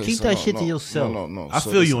bitch. okay, Keep so that no, shit to no, yourself. No. I So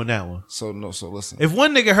feel listen. you on that one. So listen. If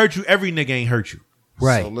one nigga hurt you, every nigga ain't hurt you.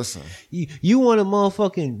 Right. So listen. You want a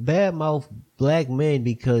motherfucking badmouth black man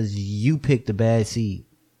because you picked a bad seed.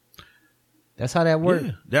 That's how that works.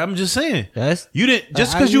 Yeah, I'm just saying. That's You didn't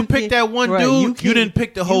just how because you can- picked that one right, dude. You can- didn't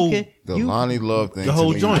pick the whole. The Lonnie Love thing. the whole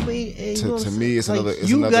to me, joint. I mean, you know To what I'm me, it's saying? another. It's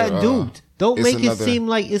you another, got duped. Don't it's make another- it seem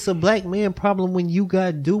like it's a black man problem when you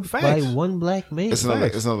got duped Facts. by one black man. It's another.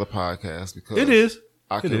 Facts. It's another podcast because It is.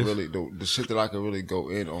 I It can is. really the shit that I can really go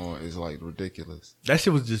in on is like ridiculous. That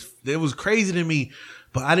shit was just, it was crazy to me,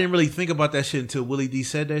 but I didn't really think about that shit until Willie D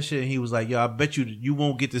said that shit, and he was like, yo, I bet you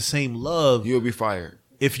won't get the same love You'll be fired.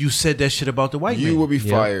 if you said that shit about the white man. You will be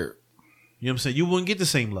Yeah. fired. You know what I'm saying? You wouldn't get the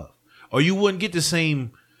same love. Or you wouldn't get the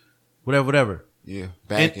same whatever. Yeah,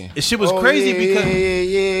 backing. And shit was crazy because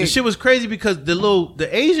yeah. the shit was crazy because the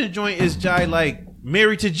Asian joint is Jai like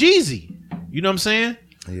married to Jeezy. You know what I'm saying?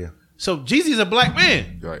 Yeah, So Jeezy's a black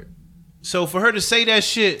man. right. So for her to say that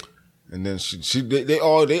shit, And then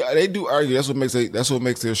they do argue. That's what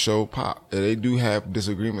makes their show pop. They do have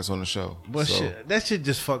disagreements on the show. but So, shit, that shit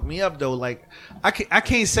just fucked me up though. Like I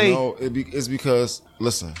can't say no, it's because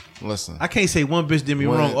listen. I can't say one bitch did me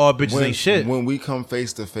wrong. All bitches ain't shit. When we come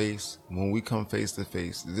face to face,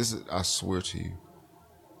 this is, I swear to you,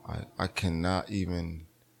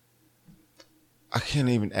 I can't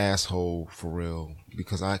even asshole for real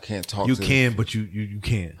because I can't talk. You to can, but you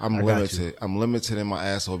can't. I'm I got limited. you. I'm limited in my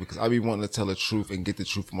asshole because I be wanting to tell the truth and get the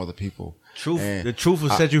truth from other people. The truth will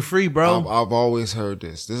set you free, bro. I've always heard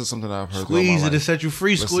this. This is something I've heard. throughout my Squeeze it life. to set you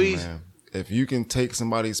free. Listen, Squeeze. man, if you can take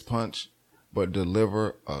somebody's punch but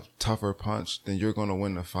deliver a tougher punch, then you're gonna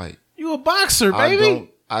win the fight. You a boxer,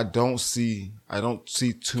 baby. I don't see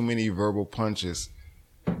too many verbal punches.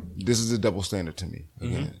 This is a double standard to me.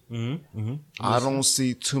 Again, I don't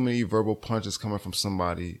see too many verbal punches coming from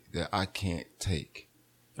somebody that I can't take.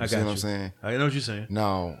 I See got what you. I'm saying? I know what you're saying.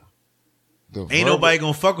 Now, Ain't nobody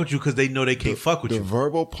gonna fuck with you because they know they can't fuck with the you.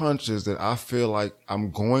 verbal punches that I feel like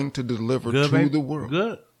I'm going to deliver Good, to baby? the world.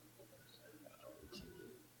 Good.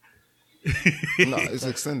 No, it's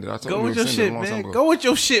extended. I told Go you with it your was extended shit, a long time man. ago. Go with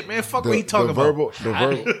your shit, man. Fuck what he talking about.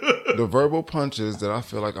 The verbal punches that I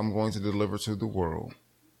feel like I'm going to deliver to the world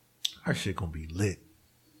Our shit gonna be lit.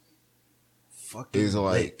 Fucking is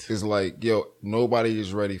like lit. is like, yo, nobody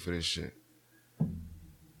is ready for this shit.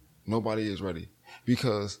 Nobody is ready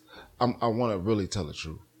because I want to really tell the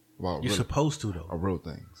truth about You're supposed to though. real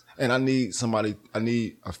things, and I need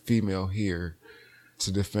a female here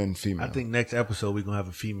to defend female. I think next episode we're gonna have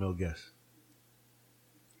a female guest.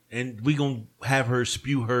 And we gonna have her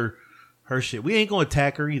spew her shit. We ain't gonna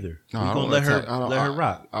attack her either. No, we I gonna don't let attack- I her don't- let her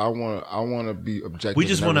rock. I want to be objective. We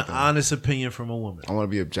just in want an everything. honest opinion from a woman. I want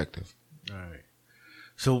to be objective. All right.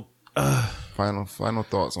 So Final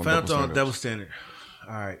thoughts on final double thought on standards. double standard.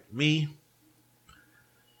 All right, me.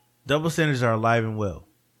 Double standards are alive and well.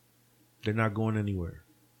 They're not going anywhere.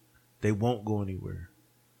 They won't go anywhere.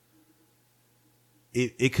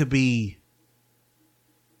 It could be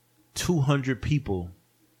 200 people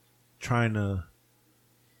trying to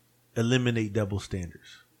eliminate double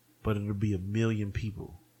standards, but it'll be 1 million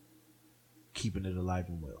people keeping it alive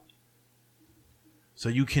and well. So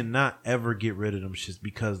you cannot ever get rid of them shits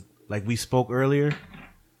because, like we spoke earlier,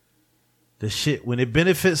 the shit, when it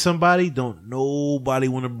benefits somebody, don't nobody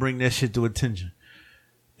want to bring that shit to attention.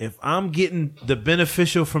 If I'm getting the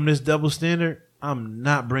beneficial from this double standard, I'm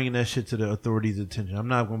not bringing that shit to the authorities' attention. I'm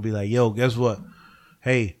not going to be like, yo, guess what?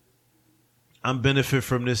 Hey, I'm benefit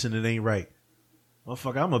from this and it ain't right.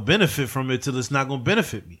 Motherfucker, I'm going to benefit from it till it's not going to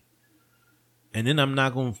benefit me. And then I'm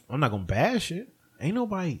not going to bash it. Ain't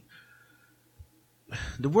nobody.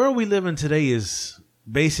 The world we live in today is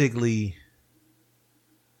basically,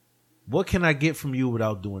 what can I get from you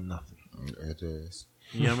without doing nothing? It is.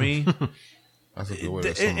 You know what I mean? That's a good way to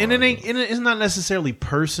And summarize it's not necessarily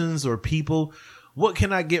persons or people. What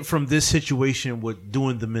can I get from this situation with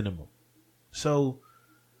doing the minimum? So,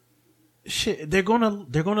 shit, they're gonna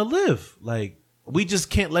live. Like, we just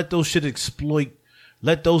can't let those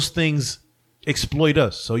let those things exploit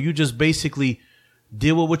us. So you just basically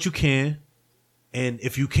deal with what you can, and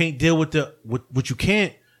if you can't deal with what you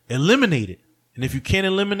can't, eliminate it. And if you can't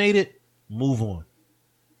eliminate it, move on.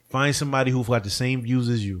 Find somebody who's got the same views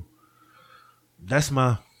as you. That's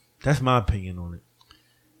my opinion on it.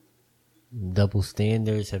 Double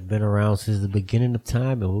standards have been around since the beginning of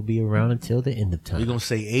time and will be around until the end of time. We're gonna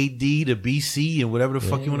say AD to BC and whatever the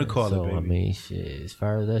fuck you want to call so, it, baby. I mean, shit, as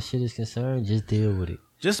far as that shit is concerned, just deal with it.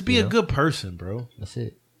 Just be a good person, bro. That's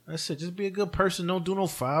it. That's it. Just be a good person. Don't do no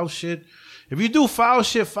foul shit. If you do foul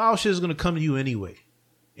shit is gonna come to you anyway.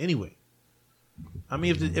 Anyway. I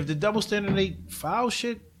mean, if the double standard ain't foul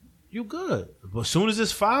shit, you good. But as soon as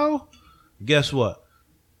it's foul, guess what?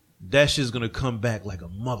 That shit's gonna come back like a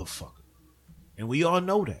motherfucker. And we all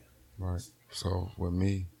know that. Right. So with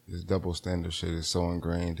me, this double standard shit is so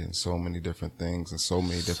ingrained in so many different things and so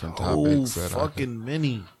many different topics that I fucking could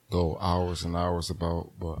many. go hours and hours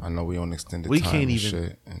about. But I know we on extended We time can't and even-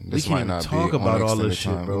 shit, and we this can't might even not talk be about on all this extended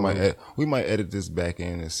shit, time. bro. We might edit this back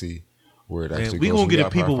in and see where it actually we goes. gonna get got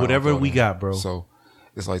the people final whatever thought we in. got, bro. So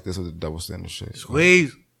it's like this with the double standard shit.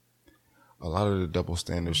 Squeeze. A lot of the double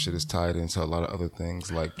standard shit is tied into a lot of other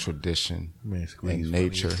things like tradition Man, Squeeze and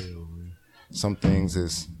nature. funny as hell, man. Some things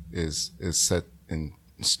is set in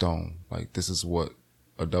stone. Like this is what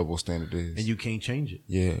a double standard is. And you can't change it.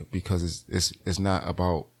 Yeah, because it's not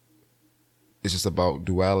about. It's just about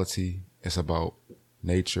duality. It's about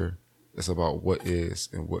nature. It's about what is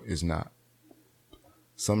and what is not.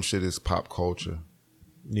 Some shit is pop culture.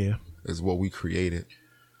 Yeah. Is what we created.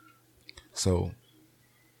 So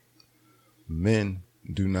men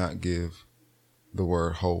do not give the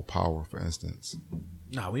word hoe power, for instance.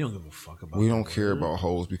 Nah, we don't give a fuck about We that don't care word. about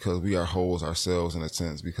hoes because we are hoes ourselves in a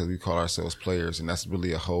sense because we call ourselves players and that's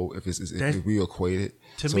really a hoe if if we equate it.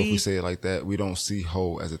 To so me- if we say it like that, we don't see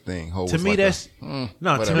hoe as a thing. Hoe To is me, like that's a,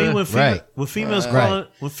 no. To whatever. me, Right. when females Right.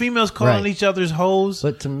 calling Right. each other's hoes,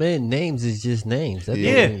 But to men, names is just names. That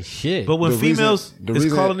Yeah. don't mean shit. but when The reason- females the is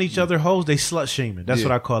reason- calling each other hoes, they slut shaming. That's Yeah.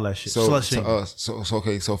 what I call that shit. So Slut to shaming. us, so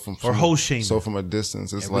okay, so from hoe shaming. So from a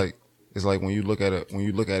distance, it's like when you look at it,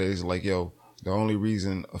 it's like yo, the only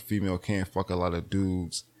reason a female can't fuck a lot of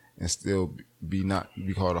dudes and still be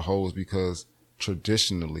called a hoe is because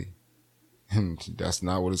traditionally, that's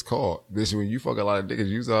not what it's called. Bitch, when you fuck a lot of niggas,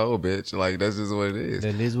 you's a hoe, bitch. Like that's just what it is.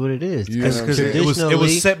 That is what it is. You know what I'm Because saying? it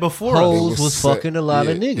was set before us. hoes was set- fucking a lot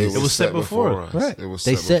of yeah, niggas. It was set before us. Right. It was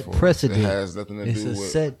They set set before us. precedent. It has nothing to It's do a with.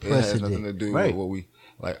 set It has nothing precedent. to do Right. with what we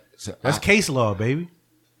like. So That's case law, baby.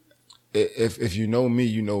 if you know me,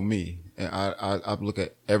 you know me, and I look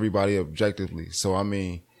at everybody objectively. So I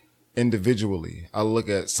mean, individually, I look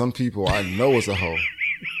at some people I know is a hoe.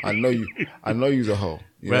 I know you's a hoe.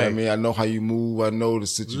 You know what I Right. mean? I know how you move. I know the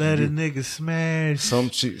situation. Let a nigga smash. Some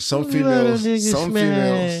Let females, a nigga some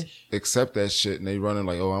females smash. accept that shit and they running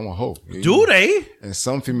like, oh, I'm a hoe. Do they? And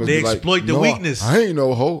some females They be like, exploit the no, weakness. I ain't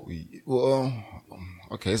no hoe. Well,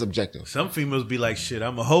 okay, it's objective. Some females be like, shit,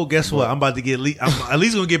 I'm a hoe. Guess what? I'm about to get, I'm at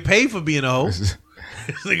least gonna get paid for being a hoe.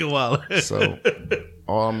 This nigga wild. So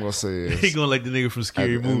all I'm gonna say is, He gonna like the nigga from at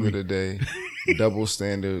Scary the end of Movie. the day, double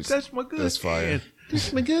standards. That's my good That's fire. hand.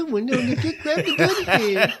 That's my good one. Grab the good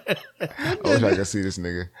again. I wish I could see this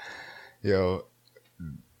nigga. Yo,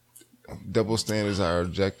 double standards are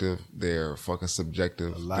objective. They're fucking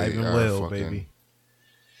subjective. Alive They and are well, fucking- baby.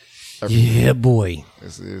 Yeah, boy. It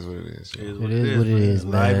is what it is. It is It is what it is,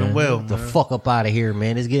 man. Alive and well, The man. fuck up out of here,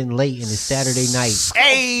 man. It's getting late and it's Saturday night.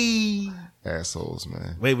 Hey! Assholes,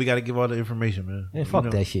 man. Wait, we gotta give all the information, man. Man, You fuck know-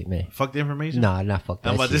 that shit, man. Fuck the information? Nah, not fuck that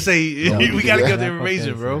I'm about shit. to say, No, we gotta give the nah, fuck information,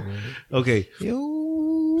 that bro. shit, man. Okay. Yo.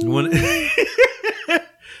 You want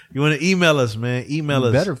you want to email us, man? Email You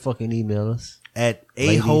us better fucking email us. at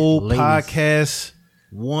Ladies-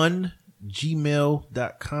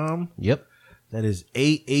 aholepodcast1gmail.com. Yep. That is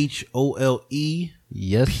AHOLE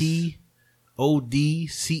Yes.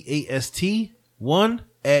 PODCAST 1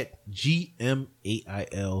 at gmail.com.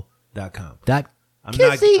 Dot I'm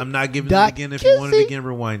not giving it Dot again. If you want it kissy. again,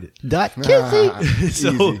 rewind it. Dot kissy. So,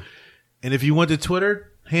 Easy. and if you want the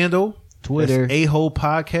Twitter handle, Twitter. that's Ahole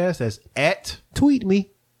Podcast. That's at Tweet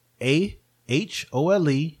me.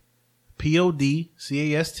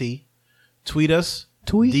 AHOLEPODCAST. Tweet us.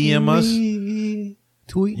 Tweet DM us. me.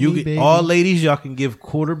 Tweet You me, get baby. all ladies. Y'all can give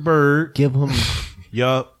Quarter Bird Give him,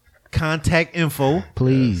 y'all contact info.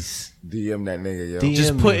 please. DM that nigga, yo. DM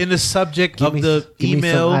Just put in the subject Give of me, the give me some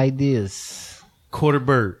email ideas. Quarter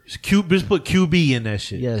Bird. Just put QB in that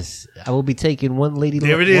shit. Yes, I will be taking one lady.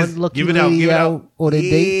 There it is. One lucky Give it out. lady Give it out. on a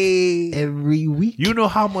Yeah. date every week. You know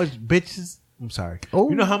how much bitches. I'm sorry. Oh.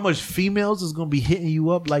 You know how much females is gonna be hitting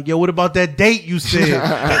you up like, yo, what about that date you said?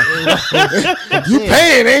 You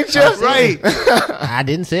paying, ain't you? Right. I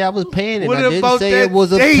didn't say I was paying it. What I didn't about say that it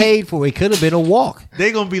was a date? paid for. It could have been a walk.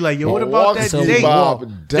 They gonna be like, yo, what Walk about that to date? Bob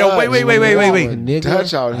Yo, wait. Nigga,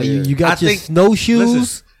 Dutch out are you here. got I your think- snowshoes?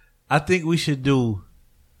 Listen, I think we should do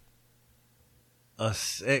a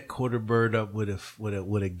set Quarter Bird up with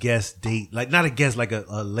a guest date, like not a guest, like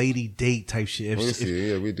a lady date type shit. If- We'll if-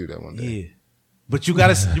 see. Yeah, we do that one day. yeah, but you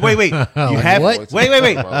gotta wait. You have What?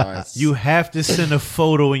 wait. Lines. You have to send a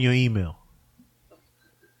photo in your email.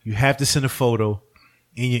 You have to send a photo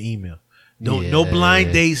in your email. No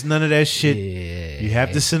blind dates, none of that shit. Yeah. You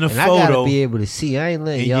have to send a And I gotta photo. be able to see. I ain't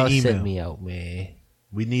letting in your y'all set email. me out, man.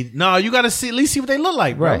 We need no. You gotta see at least see what they look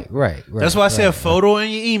like, bro. Right. That's why I said a right. photo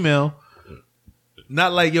in your email.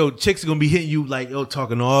 Not like, yo, chicks are gonna be hitting you like, yo,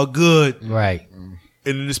 talking all good, Right. and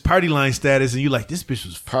in this party line status, and you like, this bitch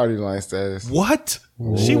was Party line status. what?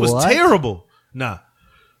 She was What? terrible. Nah,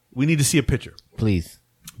 we need to see a picture. Please.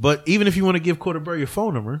 But even if you want to give Quarter Bird your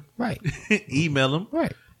phone number, Right. email him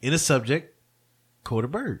Right. in a subject, Quarter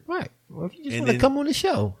Bird. Right. Well, if you just And want to then- come on the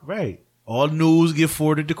show. Right. All news get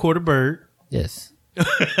forwarded to Quarter Bird. Yes.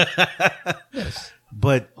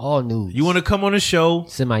 But All nudes. you want to come on the show?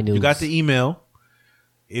 Semi-nudes. You got the email.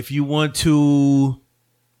 If you want to,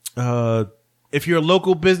 if you're a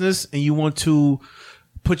local business and you want to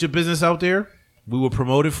put your business out there, we will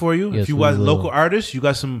promote it for you. Yes, if you we want will. local artists, you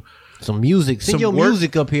got some music. Send some your work.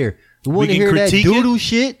 music up here. We want to can hear that critique it. doodle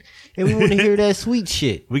shit, and we want to hear that sweet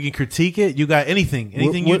shit. we can critique it. You got anything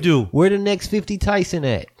Where- you do. Where the next 50 Tyson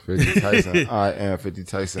at? 50 Tyson. I am 50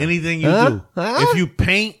 Tyson. Anything you Huh? do. Huh? If you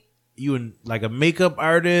paint, you like a makeup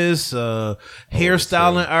artist,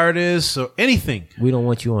 hairstyling artist, or anything. We don't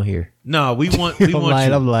want you on here. No, we want I'm lying.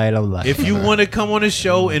 you. I'm lying. If you want to come on the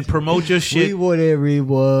show and promote your we shit, want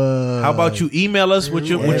everyone. how about you email us what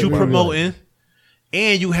you Everyone. promoting,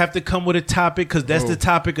 and you have to come with a topic because that's the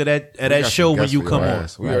topic of that We got some show when guests you for come your on.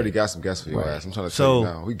 ass. We already got some guests for your ass. I'm trying to So-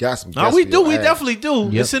 tell you now. We got some No, guests we for do. your We ass. definitely do.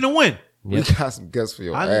 Yep. It's in the win. We got some guests for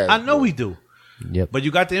your ass. I know bro. we do. Yep. But you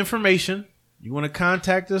got the information. You want to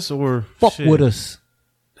contact us or Fuck shit. with us.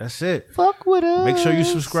 That's it. Fuck with us. Make sure you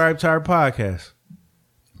subscribe to our podcast.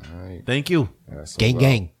 All right. Thank you. That's so Gang, loud.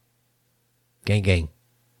 gang. Gang, gang.